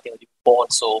started before I think he was born.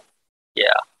 So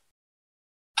yeah.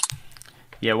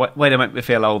 Yeah, way to make me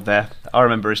feel old there. I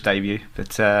remember his debut,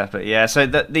 but yeah. So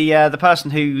the person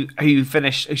who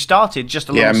started just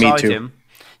alongside him.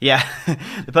 Yeah,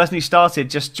 the person who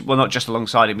started not just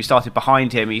alongside him, he started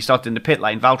behind him, he started in the pit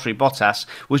lane, Valtteri Bottas,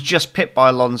 was just pit by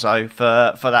Alonso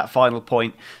for that final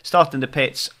point. Started in the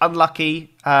pits,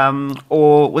 unlucky,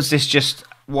 or was this just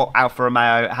what Alfa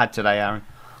Romeo had today, Aaron?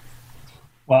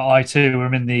 Well, I too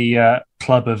am in the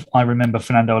club of I remember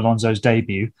Fernando Alonso's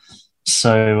debut.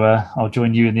 So I'll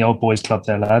join you in the old boys club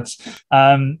there, lads.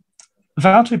 Valtteri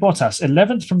Bottas,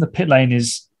 11th from the pit lane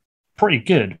is pretty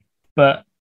good, but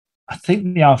I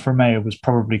think the Alfa Romeo was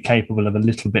probably capable of a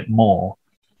little bit more.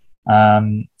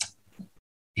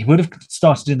 He would have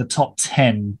started in the top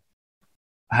 10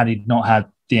 had he not had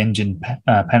the engine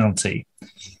penalty.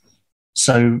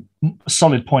 So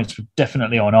solid points were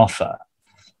definitely on offer.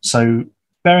 So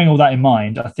bearing all that in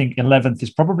mind, I think 11th is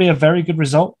probably a very good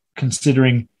result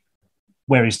considering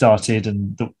where he started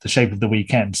and the shape of the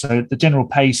weekend. So the general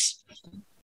pace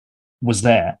was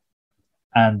there,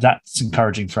 and that's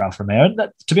encouraging for Alfa Romeo.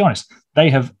 And to be honest, they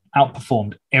have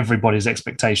outperformed everybody's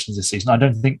expectations this season. I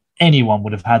don't think anyone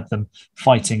would have had them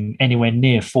fighting anywhere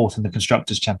near 4th in the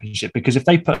Constructors' Championship, because if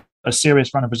they put a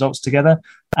serious run of results together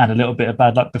and a little bit of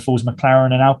bad luck befalls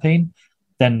McLaren and Alpine,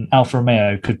 then Alfa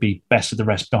Romeo could be best of the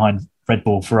rest behind Red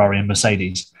Bull, Ferrari and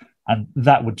Mercedes. And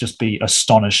that would just be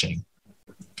astonishing.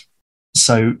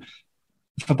 So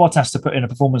for Bottas to put in a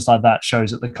performance like that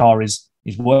shows that the car is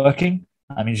working.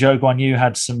 I mean, Zhou Guanyu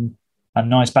had some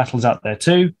nice battles out there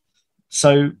too.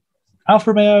 So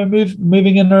Alfa Romeo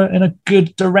moving in a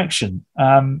good direction.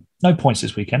 No points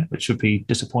this weekend, which would be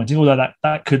disappointing, although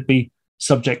that could be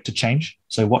subject to change.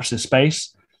 So watch this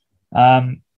space.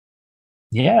 I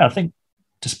think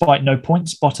despite no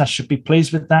points, Bottas should be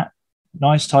pleased with that.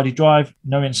 Nice, tidy drive,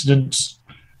 no incidents.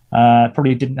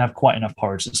 Probably didn't have quite enough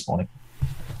porridge this morning.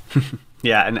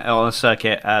 Yeah, and on a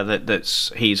circuit that's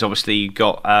he's obviously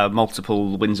got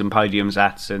multiple wins and podiums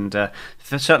at, and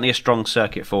certainly a strong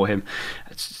circuit for him.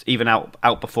 It's even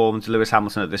outperformed Lewis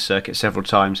Hamilton at this circuit several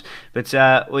times. But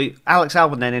Alex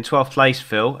Albon then in 12th place,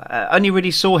 Phil, only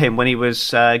really saw him when he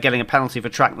was getting a penalty for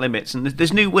track limits. And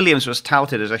this new Williams was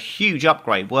touted as a huge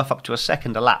upgrade, worth up to a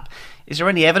second a lap. Is there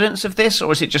any evidence of this,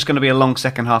 or is it just going to be a long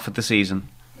second half of the season?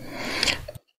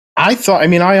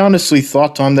 I honestly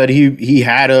thought, Tom, that he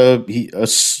had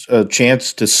a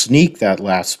chance to sneak that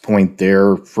last point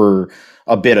there for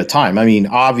a bit of time. I mean,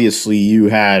 obviously you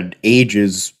had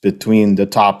ages between the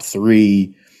top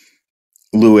three,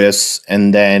 Lewis,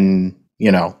 and then,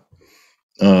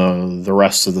 the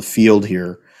rest of the field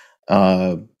here.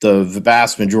 The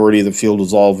vast majority of the field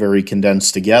was all very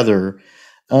condensed together.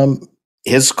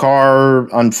 His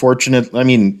car, unfortunately, I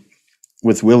mean,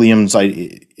 with Williams,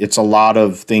 it's a lot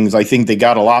of things. I think they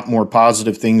got a lot more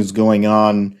positive things going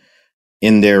on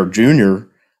in their junior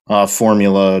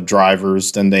Formula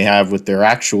drivers than they have with their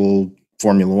actual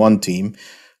Formula One team,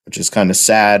 which is kind of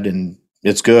sad, and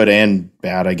it's good and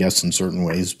bad, I guess, in certain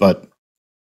ways. But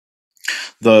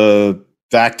the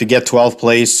fact to get 12th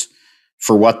place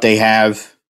for what they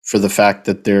have, for the fact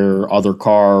that their other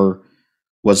car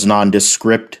was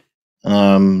nondescript,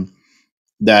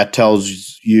 that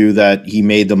tells you that he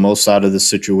made the most out of the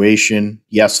situation.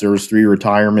 Yes, there was 3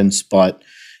 retirements, but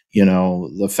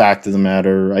the fact of the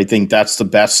matter, I think that's the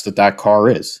best that car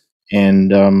is. And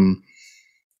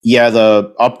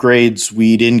the upgrades,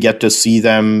 we didn't get to see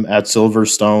them at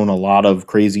Silverstone. A lot of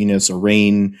craziness, a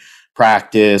rain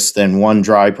practice, then one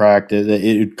dry practice.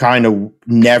 It kind of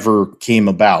never came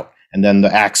about. And then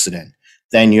the accident.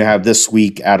 Then you have this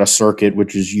week at a circuit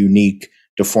which is unique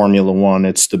to Formula One.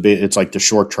 It's like the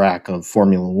short track of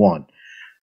Formula One.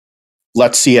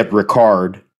 Let's see at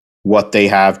Ricard what they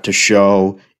have to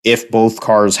show. If both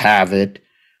cars have it,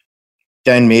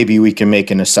 then maybe we can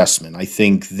make an assessment. I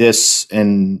think this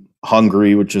and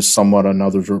Hungary, which is somewhat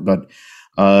another, but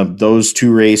those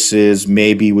 2 races,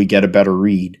 maybe we get a better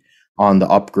read on the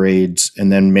upgrades,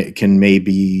 and then can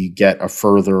maybe get a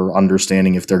further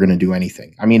understanding if they're going to do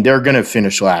anything. I mean, they're going to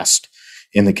finish last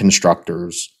in the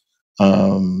constructors.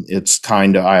 It's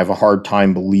I have a hard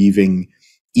time believing,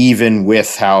 even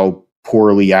with how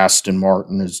poorly Aston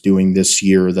Martin is doing this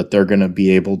year, that they're going to be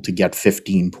able to get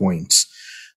 15 points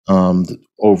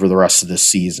over the rest of this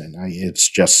season. It's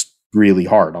just really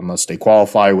hard unless they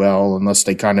qualify well, unless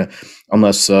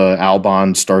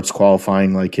Albon starts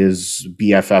qualifying like his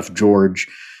BFF George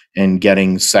and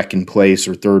getting second place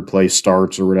or third place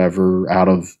starts or whatever out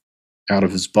of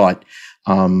his butt.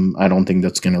 I don't think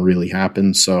that's going to really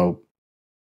happen. So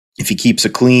if he keeps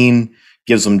it clean,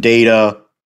 gives them data,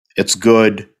 it's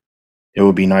good. It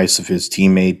would be nice if his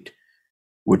teammate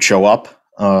would show up,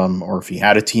 or if he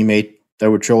had a teammate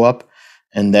that would show up,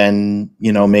 and then,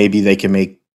 maybe they can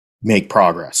make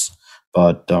progress.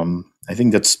 But I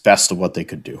think that's best of what they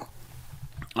could do.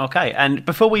 Okay, and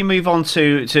before we move on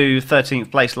to 13th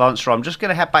place, Lance Stroll, I'm just going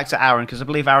to head back to Aaron, because I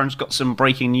believe Aaron's got some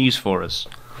breaking news for us.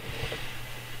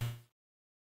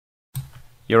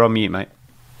 You're on mute, mate.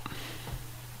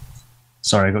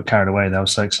 Sorry, I got carried away there. I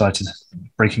was so excited.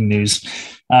 Breaking news.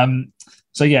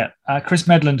 Chris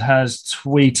Medland has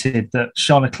tweeted that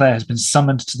Charles Leclerc has been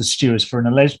summoned to the stewards for an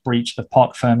alleged breach of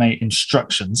Parc Fermé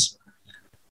instructions.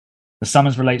 The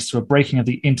summons relates to a breaking of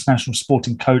the International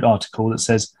Sporting Code article that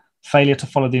says failure to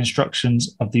follow the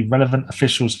instructions of the relevant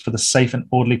officials for the safe and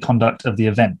orderly conduct of the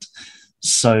event.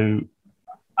 So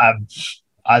I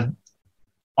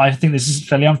think this is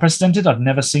fairly unprecedented. I've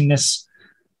never seen this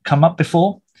come up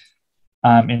before.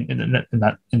 And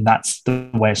that's the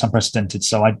way it's unprecedented.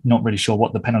 So I'm not really sure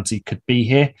what the penalty could be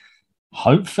here.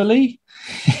 Hopefully,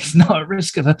 it's not at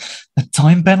risk of a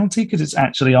time penalty because it's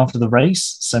actually after the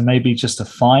race. So maybe just a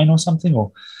fine or something,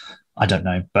 or I don't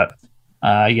know. But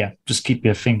just keep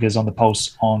your fingers on the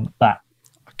pulse on that.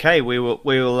 Okay, we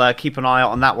will keep an eye out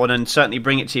on that one, and certainly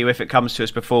bring it to you if it comes to us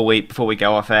before we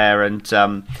go off air, and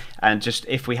just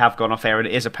if we have gone off air and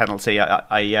it is a penalty, I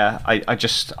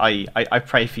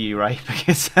pray for you, Ray,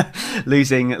 because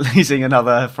losing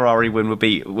another Ferrari win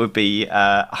would be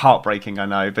heartbreaking, I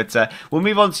know. But we'll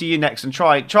move on to you next and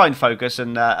try and focus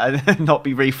and not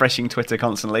be refreshing Twitter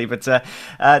constantly. But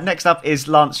next up is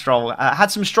Lance Stroll.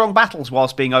 Had some strong battles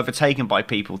whilst being overtaken by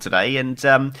people today, and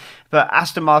but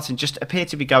Aston Martin just appear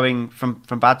to be going from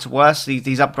bad to worse.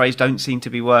 These upgrades don't seem to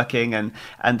be working, and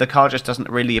the car just doesn't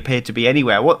really appear to be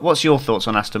anywhere. What's your thoughts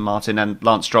on Aston Martin and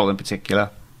Lance Stroll in particular?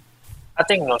 I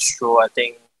think not Stroll. I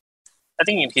think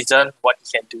he's done what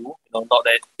he can do. Not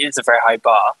that it's a very high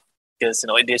bar, because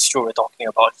it is Stroll we're talking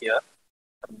about here.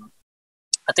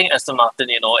 I think Aston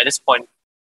Martin, at this point,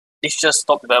 they should just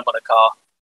stop development of the car.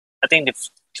 I think they've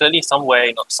clearly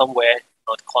somewhere,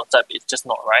 the concept is just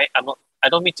not right. I'm not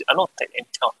any kind of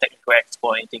technical expert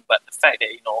or anything, but the fact that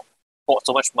poured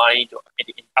so much money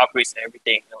into upgrades and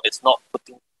everything, it's not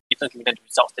giving them the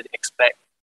results that they expect.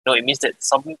 It means that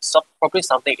probably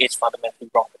something is fundamentally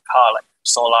wrong with the car, like we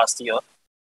saw last year.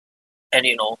 And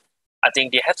I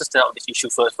think they have to set out this issue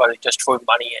first rather than just throwing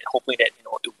money and hoping that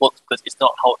it works, because it's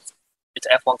not how it's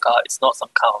an F1 car. It's not some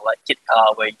kind of like kit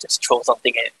car where you just throw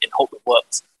something and hope it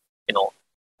works.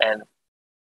 And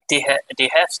they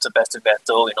have Sebastian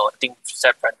Vettel. I think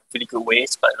Seb ran really good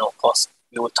ways, but of course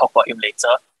we will talk about him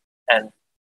later. And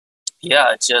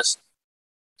yeah, it's just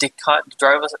the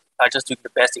drivers are just doing the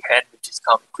best they can with this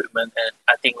kind of equipment, and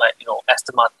I think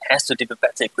Aston Martin has to deliver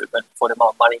better equipment for the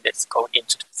amount of money that's going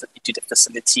into the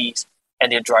facilities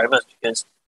and their drivers, because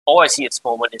all I see at this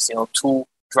moment is two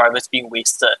drivers being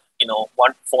wasted.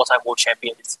 One 4-time world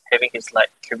champion is having his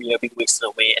career being wasted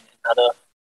away, and another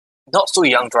not so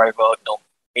young driver,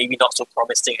 maybe not so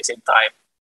promising at the same time.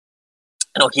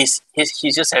 He's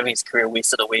just having his career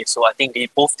wasted away. So I think they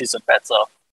both deserve better.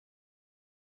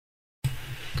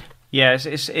 Yeah,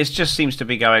 it just seems to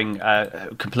be going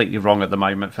completely wrong at the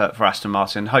moment for Aston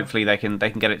Martin. Hopefully they can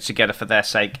get it together for their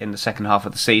sake in the second half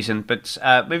of the season. But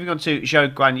moving on to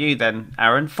Zhou Guanyu then,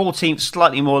 Aaron. 14th,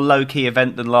 slightly more low-key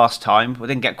event than last time. We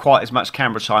didn't get quite as much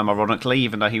camera time, ironically,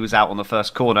 even though he was out on the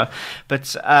first corner.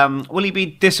 But will he be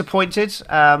disappointed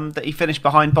that he finished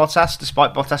behind Bottas,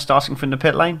 despite Bottas starting from the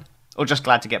pit lane? Or just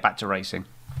glad to get back to racing?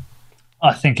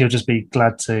 I think he'll just be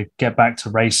glad to get back to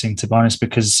racing, to be honest,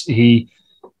 because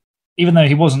even though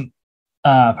he wasn't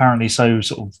apparently so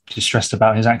sort of distressed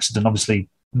about his accident, obviously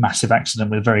massive accident,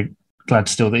 we're very glad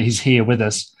still that he's here with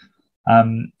us.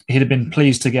 He'd have been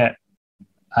pleased to get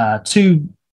 2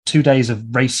 days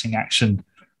of racing action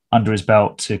under his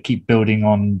belt to keep building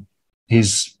on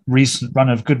his recent run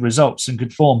of good results and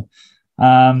good form.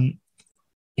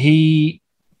 He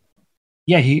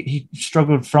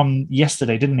struggled from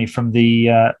yesterday, didn't he? From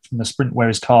the sprint where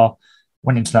his car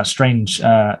went into that strange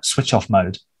switch off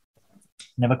mode.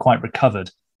 Never quite recovered,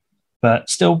 but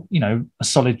still, a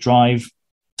solid drive,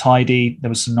 tidy. There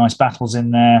was some nice battles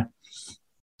in there.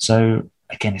 So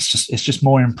again, it's just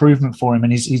more improvement for him,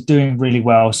 and he's doing really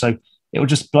well. So it will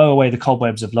just blow away the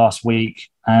cobwebs of last week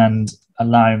and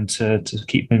allow him to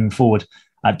keep moving forward.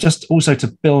 Just also to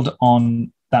build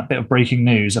on that bit of breaking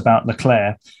news about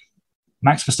Leclerc,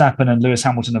 Max Verstappen and Lewis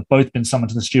Hamilton have both been summoned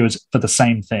to the stewards for the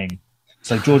same thing.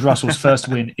 So George Russell's first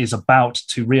win is about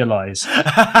to realise.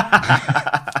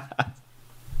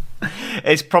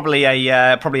 It's probably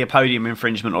a podium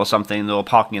infringement or something, or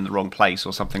parking in the wrong place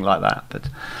or something like that. But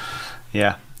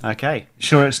yeah, okay.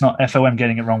 Sure, it's not FOM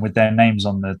getting it wrong with their names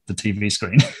on the TV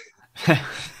screen.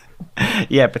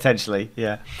 Yeah, potentially.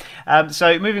 Yeah.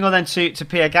 So moving on then to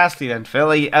Pierre Gasly then, Phil.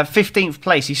 15th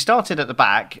place. He started at the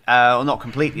back, or not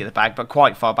completely at the back, but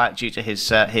quite far back due to his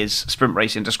sprint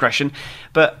race indiscretion.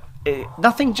 But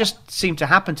nothing just seemed to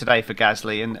happen today for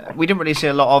Gasly, and we didn't really see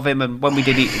a lot of him, and when we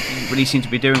did, he really seemed to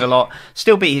be doing a lot.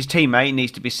 Still beat his teammate,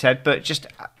 needs to be said, but just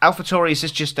AlphaTauri, is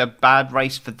this just a bad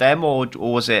race for them, or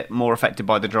was it more affected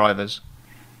by the drivers?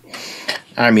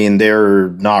 I mean, they're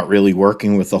not really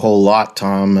working with a whole lot,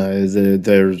 Tom.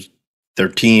 Their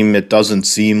team, it doesn't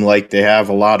seem like they have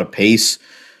a lot of pace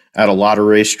at a lot of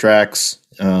racetracks.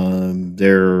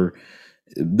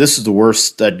 This is the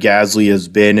worst that Gasly has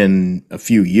been in a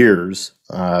few years.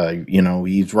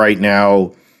 He's right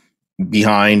now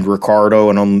behind Ricciardo,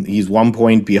 and he's 1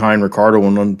 point behind Ricciardo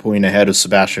and 1 point ahead of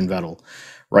Sebastian Vettel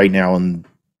right now, and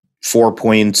 4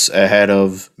 points ahead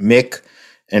of Mick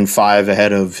and 5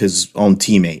 ahead of his own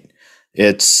teammate.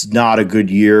 It's not a good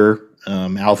year.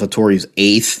 AlphaTauri's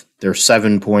 8th. They're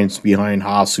 7 points behind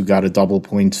Haas, who got a double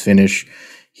points finish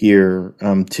here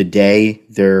today.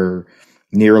 They're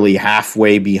nearly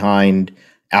halfway behind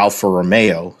Alfa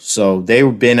Romeo. So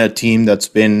they've been a team that's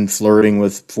been flirting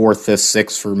with 4th, 5th,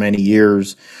 6th for many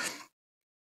years.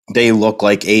 They look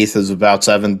like 8th is about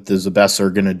 7th is the best they're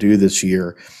going to do this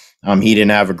year. He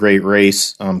didn't have a great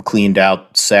race, cleaned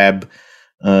out Seb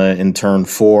in turn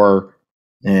 4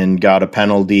 and got a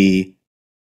penalty.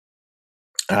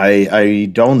 I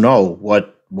don't know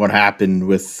what happened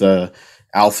with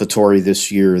AlphaTauri this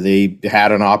year. They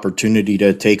had an opportunity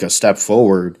to take a step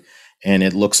forward, and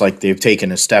it looks like they've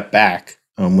taken a step back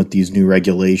with these new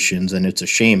regulations, and it's a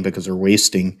shame because they're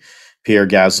wasting Pierre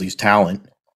Gasly's talent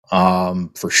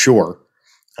for sure.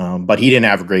 But he didn't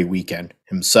have a great weekend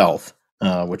himself,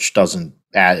 which doesn't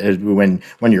add. When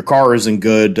your car isn't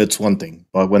good, that's one thing,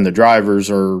 but when the drivers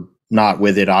are not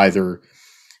with it either,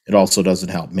 it also doesn't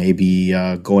help. Maybe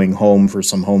going home for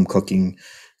some home cooking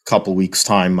couple weeks'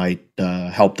 time might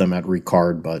help them at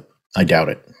Ricard, but I doubt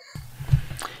it.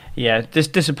 Yeah, this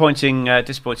disappointing day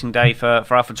for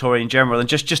AlphaTauri in general. And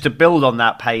just to build on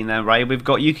that pain then, Ray, we've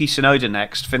got Yuki Tsunoda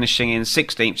next, finishing in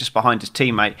 16th, just behind his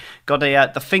teammate. Got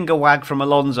the finger wag from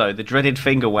Alonso, the dreaded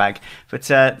finger wag. But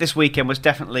this weekend was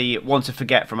definitely one to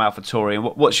forget from AlphaTauri. And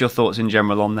what's your thoughts in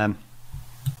general on them?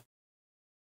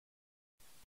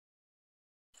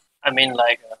 I mean,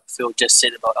 like Phil just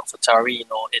said about AlphaTauri,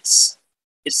 it's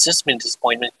just been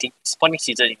disappointing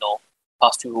season.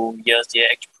 Past 2 years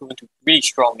they're actually proven to be really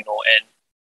strong.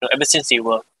 And ever since they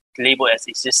were labeled as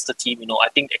a sister team, I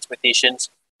think the expectations,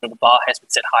 the bar has been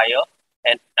set higher.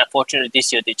 And unfortunately,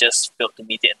 this year they just failed to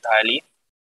meet it entirely.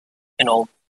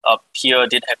 Pierre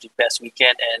didn't have the best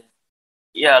weekend, and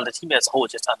yeah, the team as a whole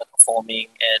is just underperforming.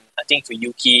 And I think for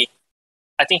Yuki,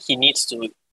 I think he needs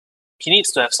to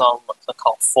have some kind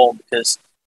of form, because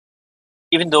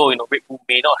even though Red Bull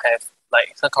may not have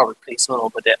like some kind of replacement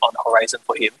over there on the horizon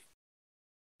for him,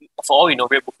 for all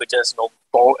Red Bull could just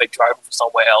borrow a driver from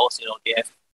somewhere else. They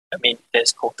have,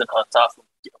 there's Colton Herta from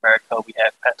America, we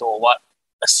have Pato or what,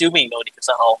 assuming they can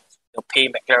somehow pay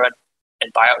McLaren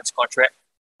and buy out his contract.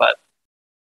 But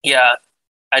yeah,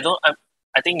 I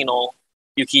think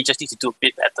Yuki just needs to do a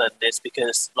bit better than this,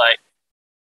 because like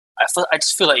I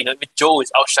just feel like Joe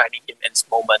is outshining him in this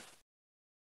moment.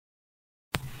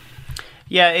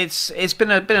 Yeah, it's been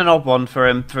an odd one for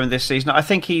him this season. I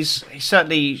think he's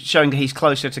certainly showing that he's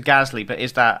closer to Gasly, but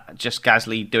is that just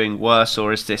Gasly doing worse,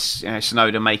 or is this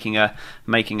Tsunoda making a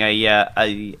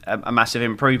massive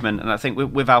improvement? And I think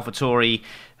with AlphaTauri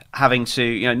having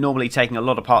to, normally taking a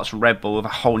lot of parts from Red Bull with a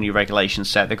whole new regulation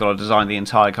set, they've got to design the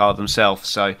entire car themselves.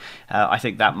 So I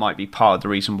think that might be part of the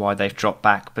reason why they've dropped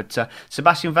back. But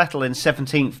Sebastian Vettel in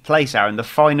 17th place, Aaron, the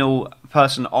final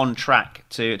person on track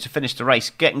to finish the race,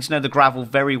 getting to know the gravel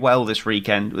very well this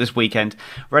weekend,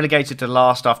 relegated to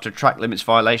last after a track limits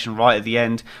violation right at the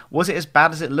end. Was it as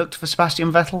bad as it looked for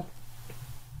Sebastian Vettel?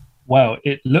 Well,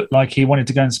 it looked like he wanted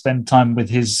to go and spend time with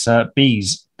his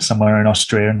bees somewhere in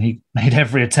Austria, and he made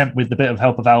every attempt with the bit of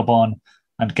help of Albon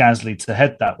and Gasly to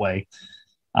head that way.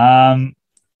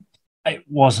 It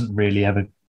wasn't really ever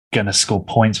going to score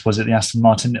points, was it, the Aston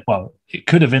Martin? Well, it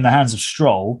could have in the hands of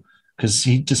Stroll, because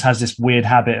he just has this weird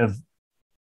habit of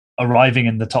arriving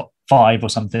in the top 5 or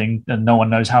something, and no one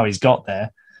knows how he's got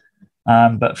there.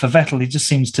 But for Vettel, he just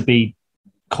seems to be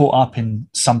caught up in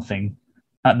something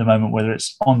at the moment, whether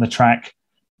it's on the track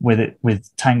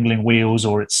with tangling wheels,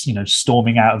 or it's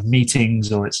storming out of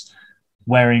meetings, or it's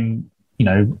wearing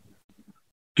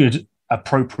good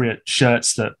appropriate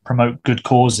shirts that promote good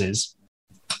causes,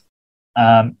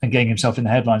 and getting himself in the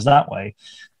headlines that way.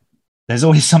 There's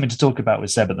always something to talk about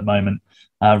with Seb at the moment,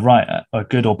 right? Or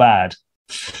good or bad.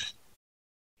 It's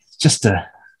just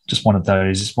one of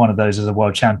those. It's one of those as a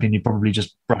world champion. You probably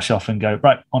just brush off and go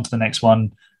right on to the next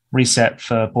one. Reset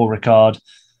for Paul Ricard.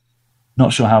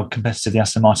 Not sure how competitive the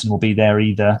Aston Martin will be there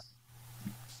either.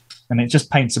 And it just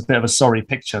paints a bit of a sorry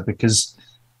picture, because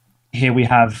here we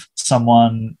have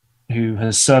someone who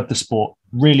has served the sport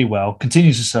really well,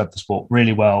 continues to serve the sport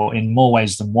really well in more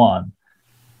ways than one.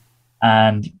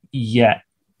 And yet,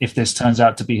 if this turns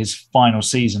out to be his final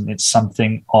season, it's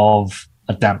something of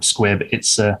a damp squib.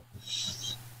 It's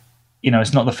it's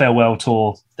not the farewell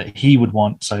tour that he would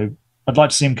want. So I'd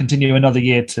like to see him continue another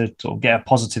year to sort of get a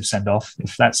positive send-off,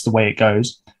 if that's the way it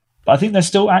goes. But I think there's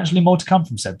still actually more to come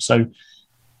from Seb. So,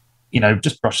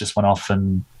 just brush this one off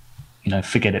and,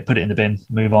 forget it, put it in the bin,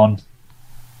 move on.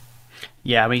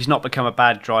 Yeah, he's not become a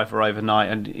bad driver overnight,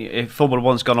 and if Formula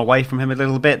One's gone away from him a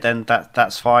little bit, then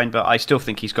that's fine. But I still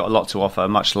think he's got a lot to offer,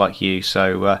 much like you.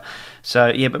 So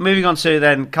yeah. But moving on to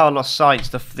then Carlos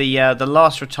Sainz, the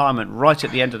last retirement right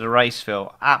at the end of the race,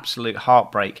 Phil, absolute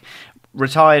heartbreak.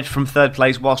 Retired from third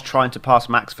place whilst trying to pass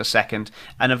Max for second,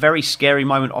 and a very scary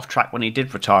moment off track when he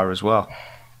did retire as well.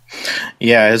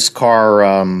 Yeah, his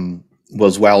car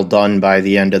was well done by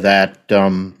the end of that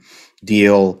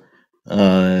deal.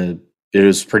 It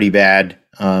was pretty bad.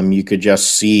 You could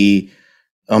just see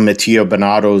Matteo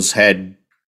Binotto's head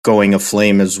going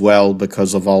aflame as well,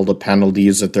 because of all the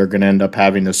penalties that they're going to end up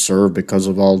having to serve because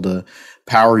of all the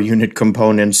power unit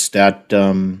components that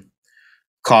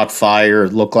caught fire.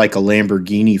 It looked like a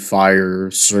Lamborghini fire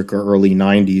circa early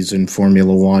 90s in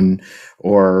Formula One,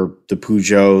 or the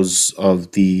Peugeots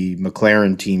of the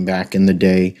McLaren team back in the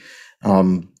day.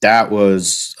 That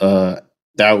was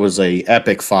a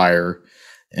epic fire.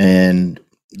 And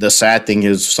the sad thing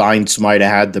is, Sainz might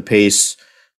have had the pace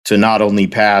to not only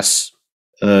pass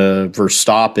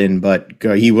Verstappen, but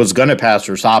he was going to pass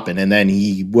Verstappen, and then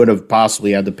he would have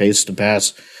possibly had the pace to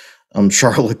pass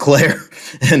Charles Leclerc,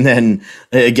 and then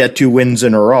get 2 wins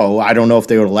in a row. I don't know if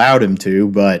they would allowed him to,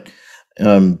 but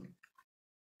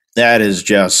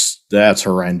that's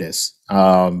horrendous.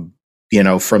 From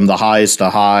the highest to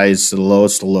highs to the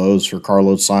lowest to lows for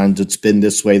Carlos Sainz, it's been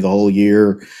this way the whole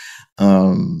year.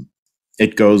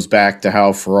 It goes back to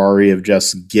how Ferrari have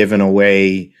just given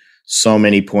away so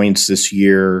many points this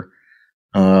year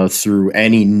through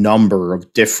any number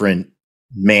of different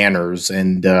manners,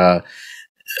 and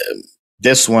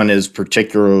this one is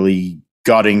particularly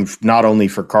gutting, not only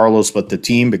for Carlos, but the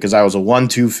team, because I was a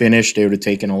 1-2 finish. They would have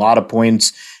taken a lot of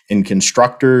points in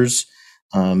constructors.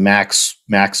 Max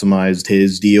maximized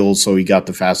his deal, so he got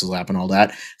the fastest lap and all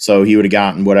that. So he would have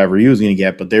gotten whatever he was going to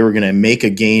get, but they were going to make a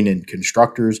gain in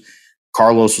constructors.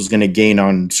 Carlos was going to gain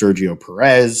on Sergio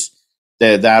Perez.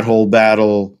 That whole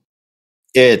battle,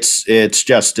 it's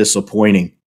just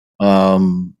disappointing.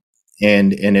 And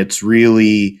it's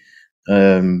really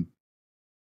going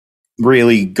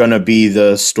to be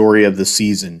the story of the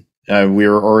season.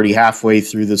 We're already halfway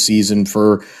through the season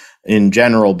in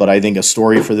general, but I think a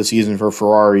story for the season for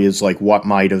Ferrari is like what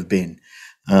might have been,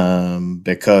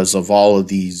 because of all of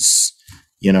these,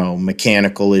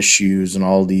 mechanical issues and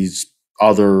all these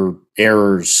other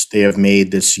errors they have made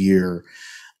this year.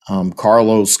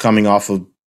 Carlos coming off of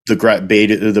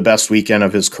the best weekend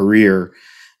of his career,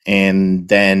 and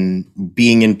then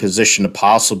being in position to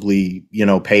possibly,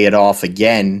 pay it off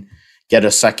again, get a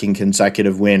second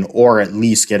consecutive win, or at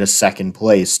least get a second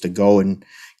place to go and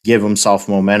give himself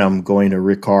momentum going to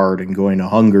Ricard and going to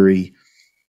Hungary.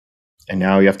 And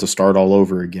now you have to start all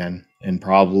over again and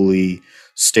probably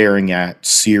staring at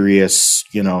serious,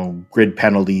 grid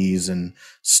penalties and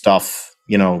stuff,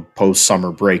 post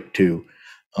summer break too,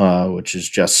 which is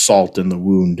just salt in the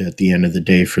wound at the end of the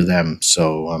day for them.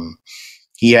 So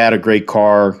he had a great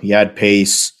car. He had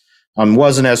pace.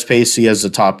 Wasn't as pacey as the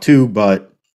top two,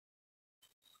 but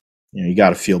you got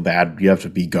to feel bad. You have to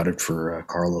be gutted for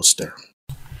Carlos there.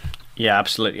 Yeah,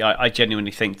 absolutely. I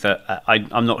genuinely think that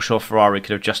I'm not sure Ferrari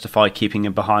could have justified keeping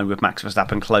him behind with Max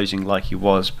Verstappen closing like he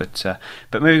was. But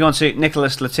moving on to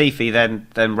Nicholas Latifi,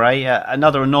 then Ray,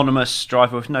 another anonymous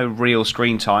driver with no real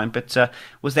screen time. But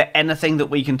was there anything that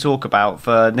we can talk about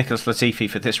for Nicholas Latifi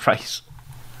for this race?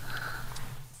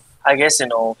 I guess I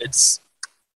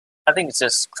think it's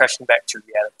just crashing back to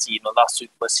reality. Last week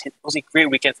was a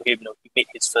great weekend for him. He made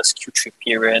his first Q3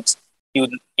 appearance. He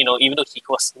would, even though he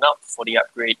was snubbed for the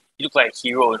upgrade, he looked like a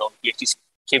hero. He actually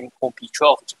came home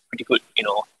P12, which is pretty good.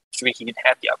 Considering he didn't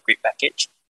have the upgrade package,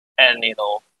 and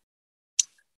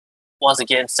once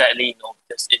again, sadly,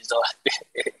 because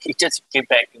he just came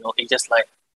back. He just like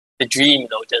the dream.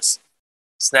 Just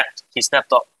snapped. He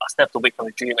snapped away from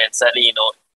the dream, and sadly,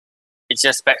 it's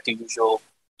just back to usual,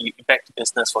 back to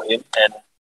business for him. And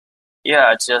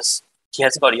yeah, he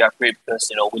hasn't got the upgrade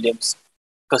because Williams,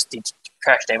 because the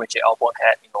crash damage that Albon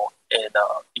had, in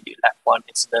the lap 1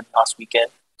 incident last weekend,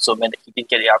 so it meant that he didn't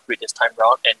get the upgrade this time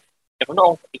round. And if I'm not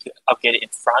wrong, he could upgrade it in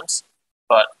France,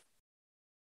 but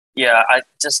yeah, I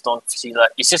just don't see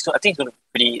that. It's just, I think it's going to be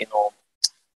pretty,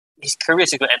 his career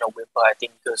is going to end up with, I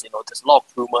think, because there's a lot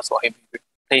of rumors about him being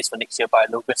replaced for next year by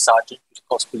Logan Sargent, which of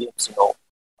course Williams,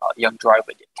 a young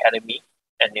driver in the academy,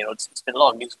 and there's been a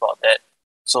lot of news about that.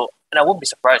 So, and I won't be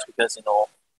surprised because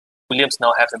Williams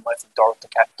now have the money from Dorota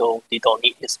Capital. They don't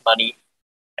need his money,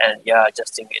 and yeah, I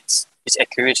just think his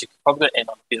career is probably going to end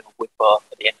on a bit of a whimper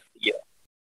at the end of the year.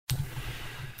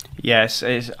 Yes,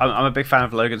 I'm a big fan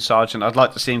of Logan Sargent. I'd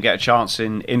like to see him get a chance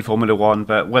in Formula One,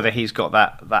 but whether he's got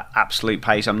that absolute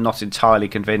pace, I'm not entirely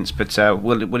convinced. But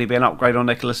will he be an upgrade on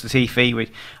Nicholas Latifi?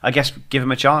 I guess give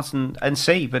him a chance and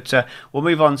see. But we'll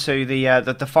move on to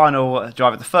the final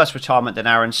driver, the first retirement then,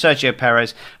 Aaron. Sergio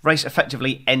Perez. Race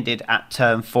effectively ended at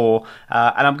turn 4,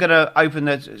 and I'm going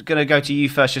to go to you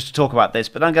first just to talk about this,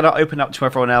 but I'm going to open up to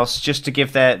everyone else just to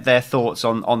give their thoughts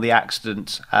on the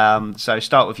accident. So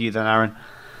start with you then, Aaron.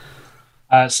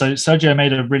 So Sergio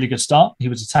made a really good start. He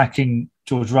was attacking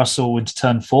George Russell into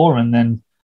turn 4, and then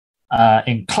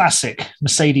in classic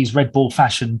Mercedes Red Bull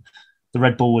fashion, the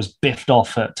Red Bull was biffed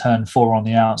off at turn 4 on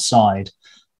the outside.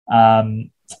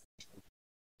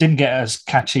 Didn't get as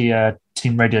catchy a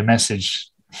team radio message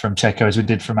from Checo as we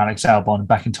did from Alex Albon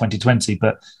back in 2020,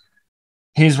 but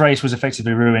his race was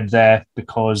effectively ruined there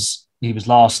because he was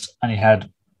last and he had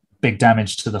big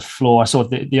damage to the floor. I saw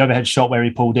the overhead shot where he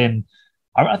pulled in.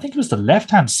 I think it was the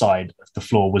left-hand side of the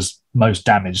floor was most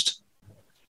damaged.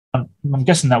 I'm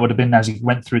guessing that would have been as he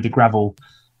went through the gravel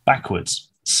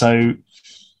backwards. So,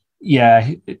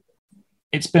 yeah,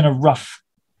 it's been a rough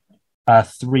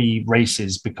 3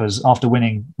 races because after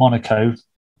winning Monaco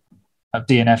at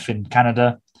DNF in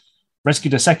Canada,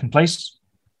 rescued a second place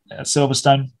at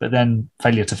Silverstone, but then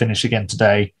failure to finish again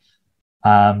today.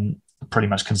 Pretty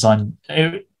much consigned.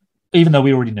 Even though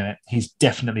we already knew it, he's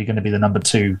definitely going to be the number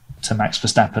 2 to Max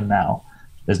Verstappen now.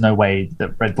 There's no way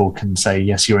that Red Bull can say,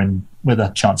 yes, you're in with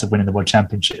a chance of winning the World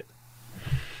Championship.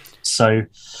 So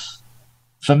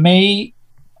for me,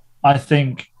 I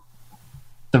think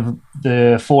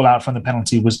the fallout from the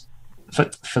penalty was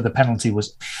for the penalty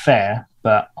was fair,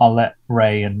 but I'll let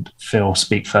Ray and Phil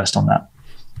speak first on that.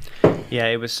 Yeah,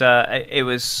 it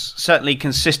was certainly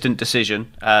consistent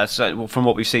decision from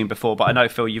what we've seen before. But I know,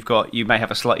 Phil, you may have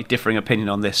a slightly differing opinion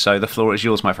on this, so the floor is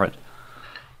yours, my friend.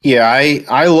 Yeah,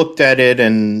 I looked at it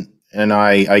and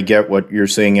I get what you're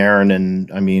saying, Aaron.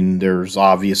 And I mean, there's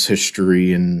obvious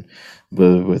history and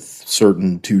with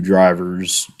certain two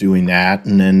drivers doing that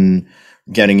and then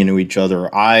getting into each other.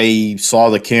 I saw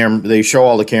they show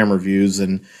all the camera views,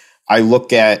 and I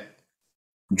look at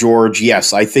George.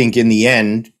 Yes, I think in the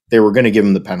end they were going to give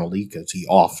him the penalty because he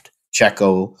offed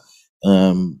Checo.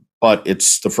 But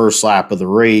it's the first lap of the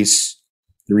race.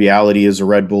 The reality is a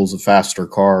Red Bull's a faster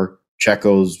car.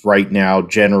 Checo's right now,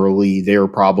 generally, they're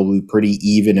probably pretty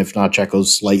even, if not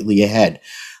Checo's slightly ahead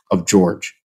of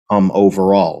George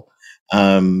overall.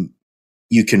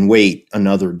 You can wait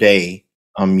another day.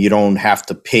 You don't have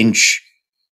to pinch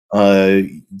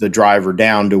the driver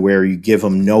down to where you give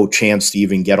him no chance to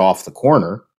even get off the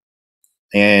corner.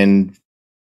 And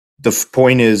the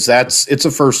point is it's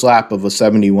a first lap of a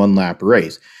 71 lap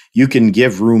race. You can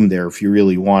give room there if you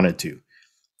really wanted to.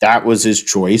 That was his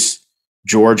choice.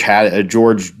 George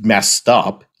messed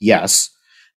up, yes,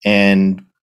 and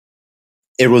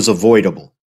it was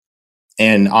avoidable.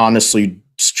 And honestly,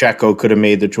 Checo could have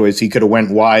made the choice. He could have went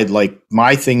wide. Like,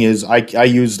 my thing is, I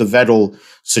used the Vettel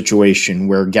situation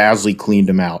where Gasly cleaned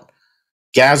him out.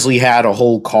 Gasly had a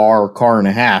whole car and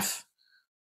a half,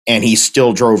 and he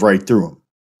still drove right through him.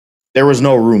 There was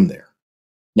no room there.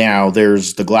 Now,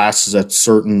 there's the glasses that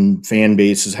certain fan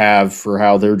bases have for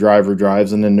how their driver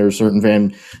drives, and then there's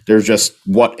there's just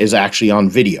what is actually on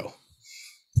video.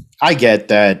 I get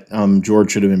that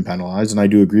George should have been penalized, and I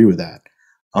do agree with that.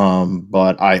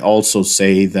 But I also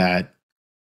say that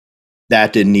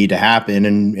didn't need to happen,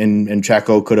 and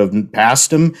Checo could have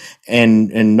passed him,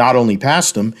 and not only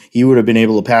passed him, he would have been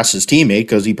able to pass his teammate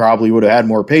because he probably would have had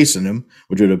more pace in him,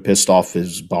 which would have pissed off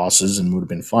his bosses and would have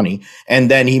been funny. And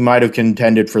then he might have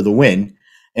contended for the win,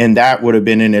 and that would have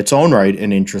been in its own right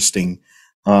an interesting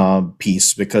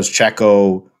piece because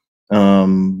Checo,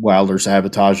 while they're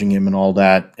sabotaging him and all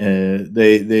that,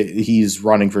 he's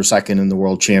running for second in the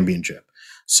world championship.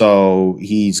 So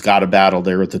he's got a battle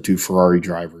there with the two Ferrari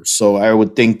drivers. So I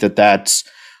would think that that's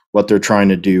what they're trying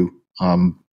to do.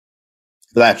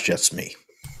 That's just me.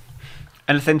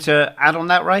 Anything to add on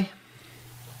that, Ray?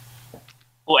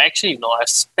 Well, actually, I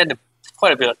spent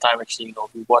quite a bit of time actually,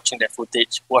 watching that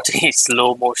footage, watching it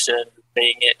slow motion,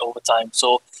 playing it over time.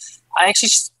 So I actually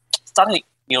started,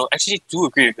 actually do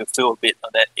agree with Phil a bit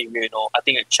on that area. I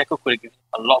think Checo could have given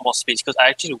a lot more space because I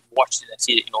actually watched it and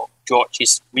see that, George,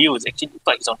 his wheels actually look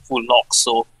like he's on full lock.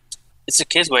 So it's a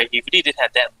case where he really didn't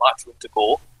have that much room to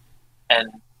go.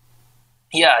 And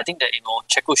yeah, I think that,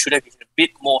 Checo should have given a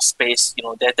bit more space.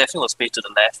 There definitely was space to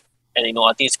the left. And,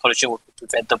 I think his collision would be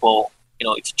preventable,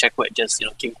 if Checo had just,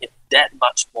 given him that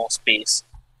much more space.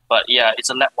 But yeah, it's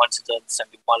a lap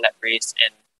 171 lap race.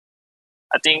 And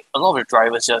I think a lot of the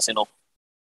drivers just,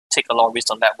 take a lot of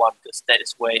risk on that one because that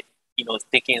is where,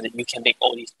 thinking that you can make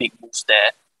all these big moves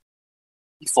there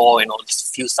before,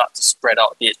 this field starts to spread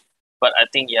out a bit. But I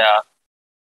think, yeah,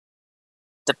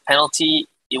 the penalty,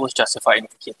 it was justified in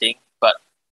hitting, but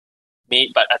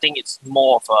I think it's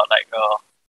more of a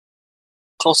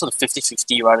closer to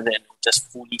 50-50 rather than just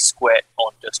fully squared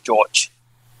on just George.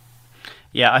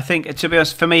 Yeah, I think, to be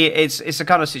honest, for me, it's a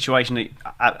kind of situation that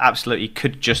absolutely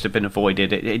could just have been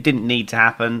avoided. It didn't need to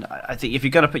happen. I think if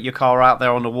you're going to put your car out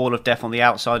there on the wall of death on the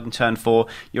outside in turn 4,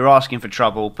 you're asking for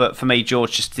trouble. But for me,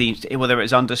 George just seems, whether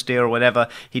it's understeer or whatever,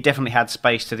 he definitely had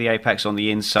space to the apex on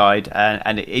the inside,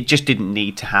 and it just didn't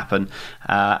need to happen.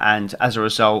 And as a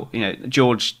result,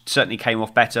 George certainly came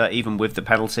off better, even with the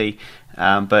penalty.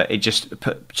 But it just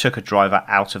took a driver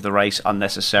out of the race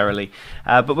unnecessarily.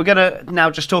 But we're going to now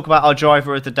just talk about our driver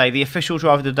of the day. The official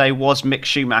driver of the day was Mick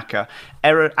Schumacher.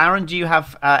 Aaron, do you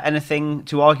have anything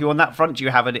to argue on that front? Do you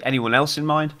have anyone else in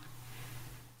mind?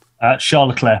 Charles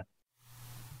Leclerc.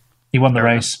 He won the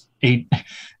race. He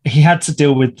had to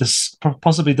deal with this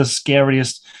possibly the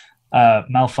scariest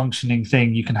malfunctioning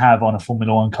thing you can have on a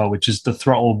Formula One car, which is the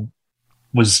throttle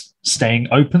was staying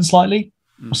open slightly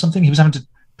or something. He was having to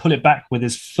pull it back with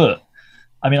his foot.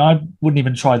 I mean, I wouldn't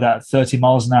even try that at 30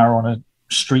 miles an hour on a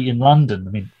street in London.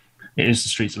 I mean, it is the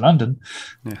streets of London.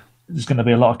 Yeah. There's going to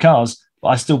be a lot of cars, but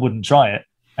I still wouldn't try it.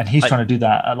 And he's trying to do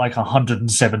that at like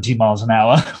 170 miles an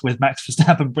hour with Max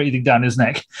Verstappen breathing down his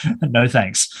neck. No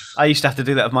thanks. I used to have to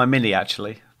do that with my Mini,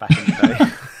 actually, back in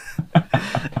the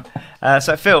day.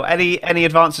 So, Phil, any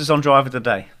advances on driver of the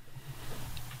day?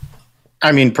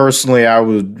 I mean, personally, I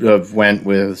would have went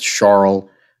with Charles.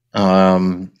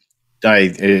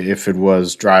 If it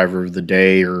was driver of the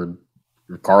day or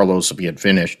Carlos, if he had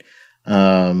finished,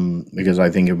 because I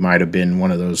think it might have been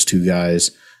one of those two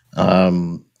guys.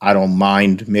 I don't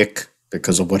mind Mick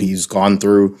because of what he's gone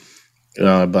through,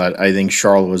 but I think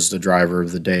Charles was the driver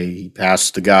of the day. He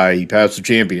passed the guy, he passed the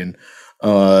champion,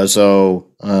 and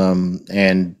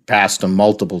passed him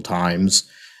multiple times,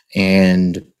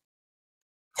 and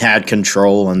had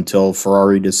control until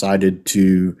Ferrari decided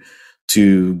to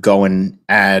go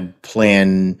and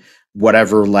plan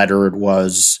whatever letter it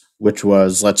was, which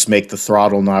was, let's make the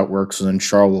throttle not work so then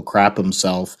Charles will crap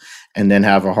himself and then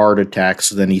have a heart attack.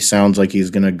 So then he sounds like he's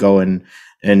going to go and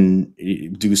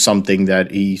do something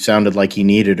that he sounded like he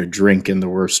needed a drink in the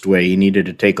worst way. He needed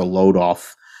to take a load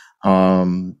off.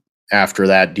 After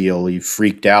that deal, he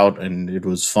freaked out, and it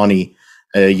was funny.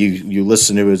 You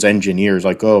listen to his engineers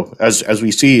like, oh, as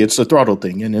we see, it's the throttle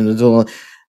thing. And then,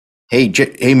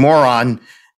 hey, moron,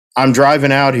 I'm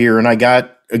driving out here and I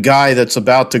got a guy that's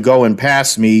about to go and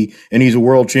pass me, and he's a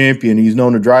world champion. He's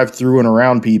known to drive through and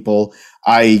around people.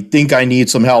 I think I need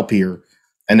some help here.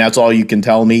 And that's all you can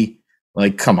tell me?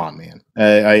 Like, come on, man.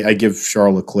 I give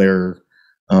Charles Leclerc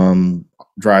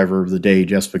driver of the day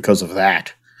just because of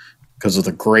that, because of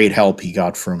the great help he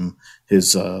got from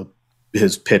his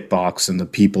pit box and the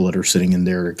people that are sitting in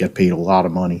there get paid a lot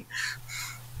of money.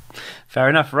 Fair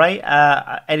enough, Ray.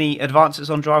 Any advances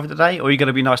on driver of the day, or are you going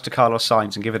to be nice to Carlos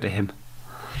Sainz and give it to him?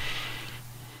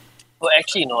 Well,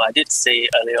 actually, I did say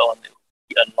earlier on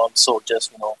Alonso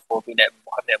just, for having that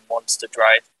monster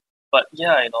drive. But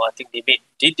yeah, I think they do.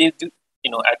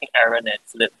 I think Aaron and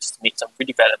Philip just made some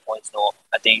pretty valid points.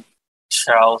 I think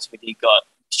Charles really got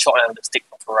short end of the stick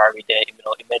from Ferrari there.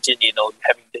 Imagine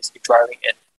having this driving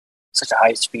at such a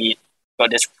high speed, got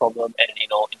this problem, and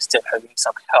instead of having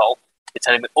some help, they're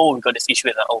telling me, oh, we got this issue,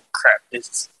 and oh crap,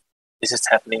 this is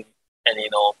happening, and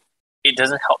it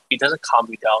doesn't help. It doesn't calm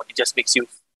you down. It just makes you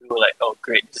feel like, oh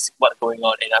great, this is what's going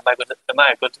on, and am I going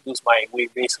to lose my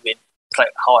race win? It's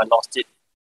like how I lost it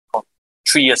from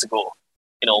 3 years ago.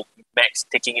 Max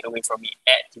taking it away from me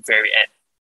at the very end.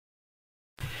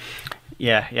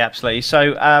 Yeah, absolutely.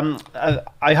 So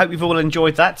I hope you've all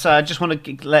enjoyed that. I just want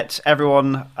to let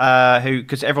everyone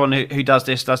because everyone who does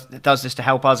this to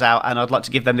help us out, and I'd like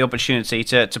to give them the opportunity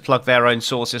to plug their own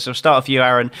sources. So start with you,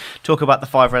 Aaron. Talk about the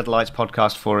 5 Red Lights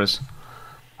podcast for us.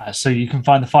 So you can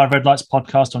find the 5 Red Lights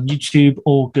podcast on YouTube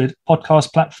or good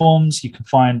podcast platforms. You can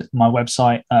find my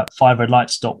website at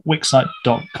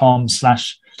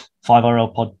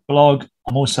 5redlights.wixsite.com/5RLpodblog.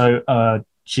 I'm also a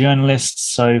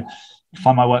journalist, so you can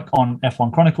find my work on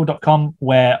f1chronicle.com,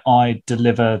 where I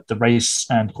deliver the race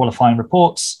and qualifying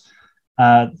reports.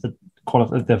 The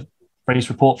race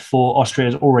report for Austria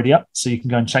is already up, so you can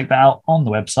go and check that out on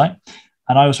the website.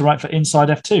 And I also write for Inside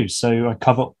F2, so I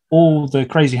cover all the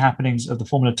crazy happenings of the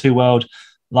Formula 2 world,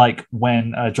 like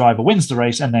when a driver wins the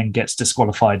race and then gets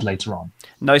disqualified later on.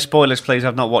 No spoilers, please.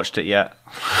 I've not watched it yet.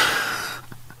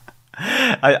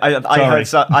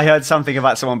 I heard something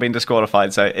about someone being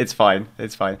disqualified, so it's fine.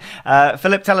 It's fine.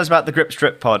 Philip, tell us about the Grip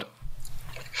Strip pod.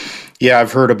 Yeah,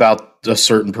 I've heard about a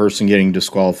certain person getting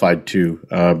disqualified too.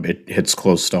 It hits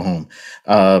close to home.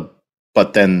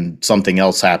 But then something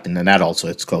else happened, and that also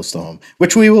hits close to home,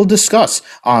 which we will discuss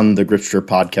on the Grip Strip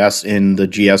podcast in the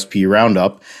GSP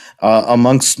Roundup.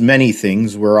 Amongst many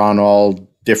things, we're on all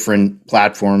different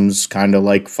platforms, kind of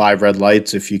like 5 Red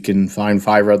Lights. If you can find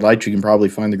 5 Red Lights, you can probably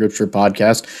find the Grip Strip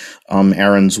podcast.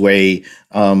 Aaron's way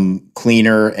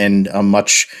cleaner and a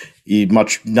much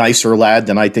nicer lad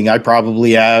than I think I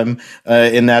probably am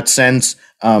in that sense.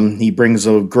 He brings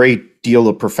a great deal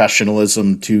of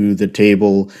professionalism to the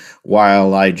table,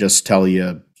 while I just tell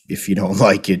you, if you don't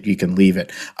like it, you can leave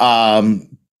it.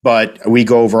 But we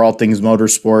go over all things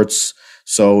motorsports.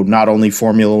 So not only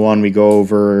Formula One, we go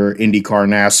over IndyCar,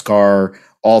 NASCAR,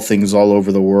 all things all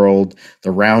over the world.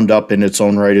 The Roundup in its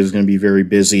own right is going to be very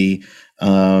busy,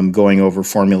 going over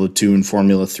Formula 2 and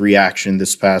Formula 3 action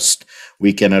this past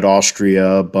weekend at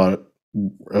Austria, but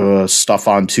stuff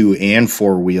on 2 and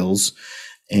 4 wheels.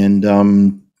 And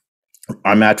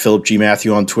I'm at Philip G.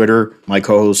 Matthew on Twitter. My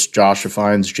co-host Josh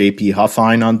Huffines, JP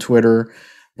Huffine on Twitter.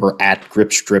 We're at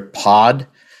Grip Strip Pod.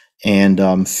 And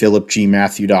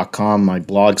philipgmatthew.com, my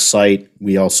blog site.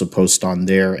 We also post on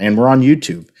there. And we're on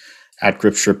YouTube at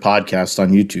Grip Strip Podcast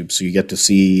on YouTube. So you get to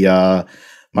see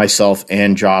myself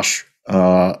and Josh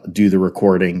do the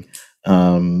recording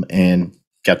and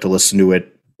get to listen to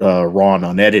it raw and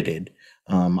unedited.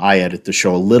 I edit the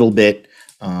show a little bit,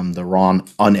 the raw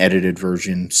unedited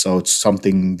version. So it's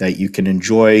something that you can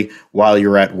enjoy while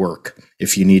you're at work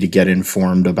if you need to get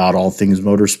informed about all things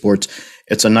motorsports.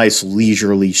 it's a nice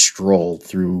leisurely stroll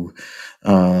through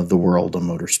the world of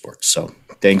motorsports. So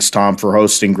thanks, Tom, for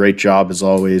hosting. Great job as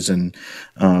always, and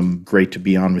great to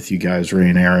be on with you guys, Ray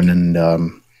and Aaron,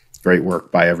 and great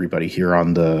work by everybody here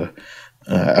on the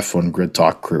F1 Grid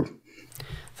Talk crew.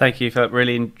 Thank you, Philip.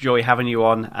 Really enjoy having you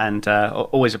on, and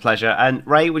always a pleasure. And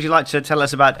Ray, would you like to tell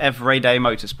us about Everyday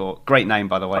Motorsport? Great name,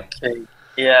 by the way. Okay.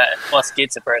 Yeah, once again,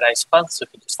 it's a very nice fun. So you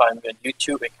can just find me on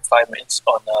YouTube. You can find me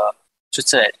on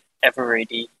Twitter at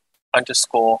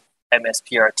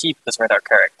everready_MSPRT because we're our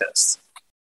characters.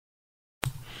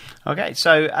 Okay,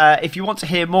 so if you want to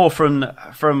hear more from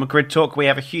Grid Talk, we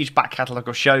have a huge back catalogue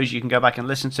of shows you can go back and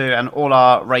listen to, and all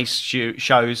our race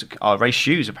shows go out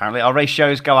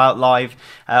live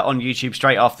on YouTube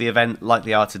straight after the event, like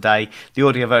they are today. The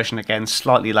audio version, again,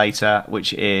 slightly later,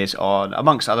 which is on,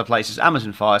 amongst other places,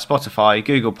 Amazon Fire, Spotify,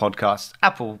 Google Podcasts,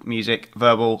 Apple Music,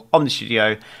 Verbal, Omni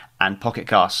Studio, and Pocket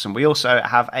Casts. And we also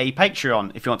have a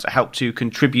Patreon if you want to help to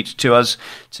contribute to us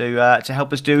to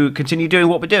help us continue doing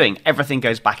what we're doing. Everything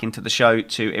goes back into the show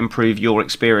to improve your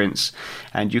experience.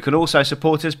 And you can also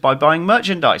support us by buying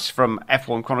merchandise from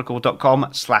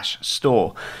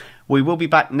f1chronicle.com/store. We will be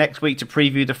back next week to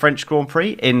preview the French Grand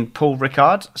Prix in Paul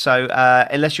Ricard. So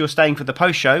unless you're staying for the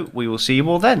post show, we will see you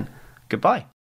all then. Goodbye.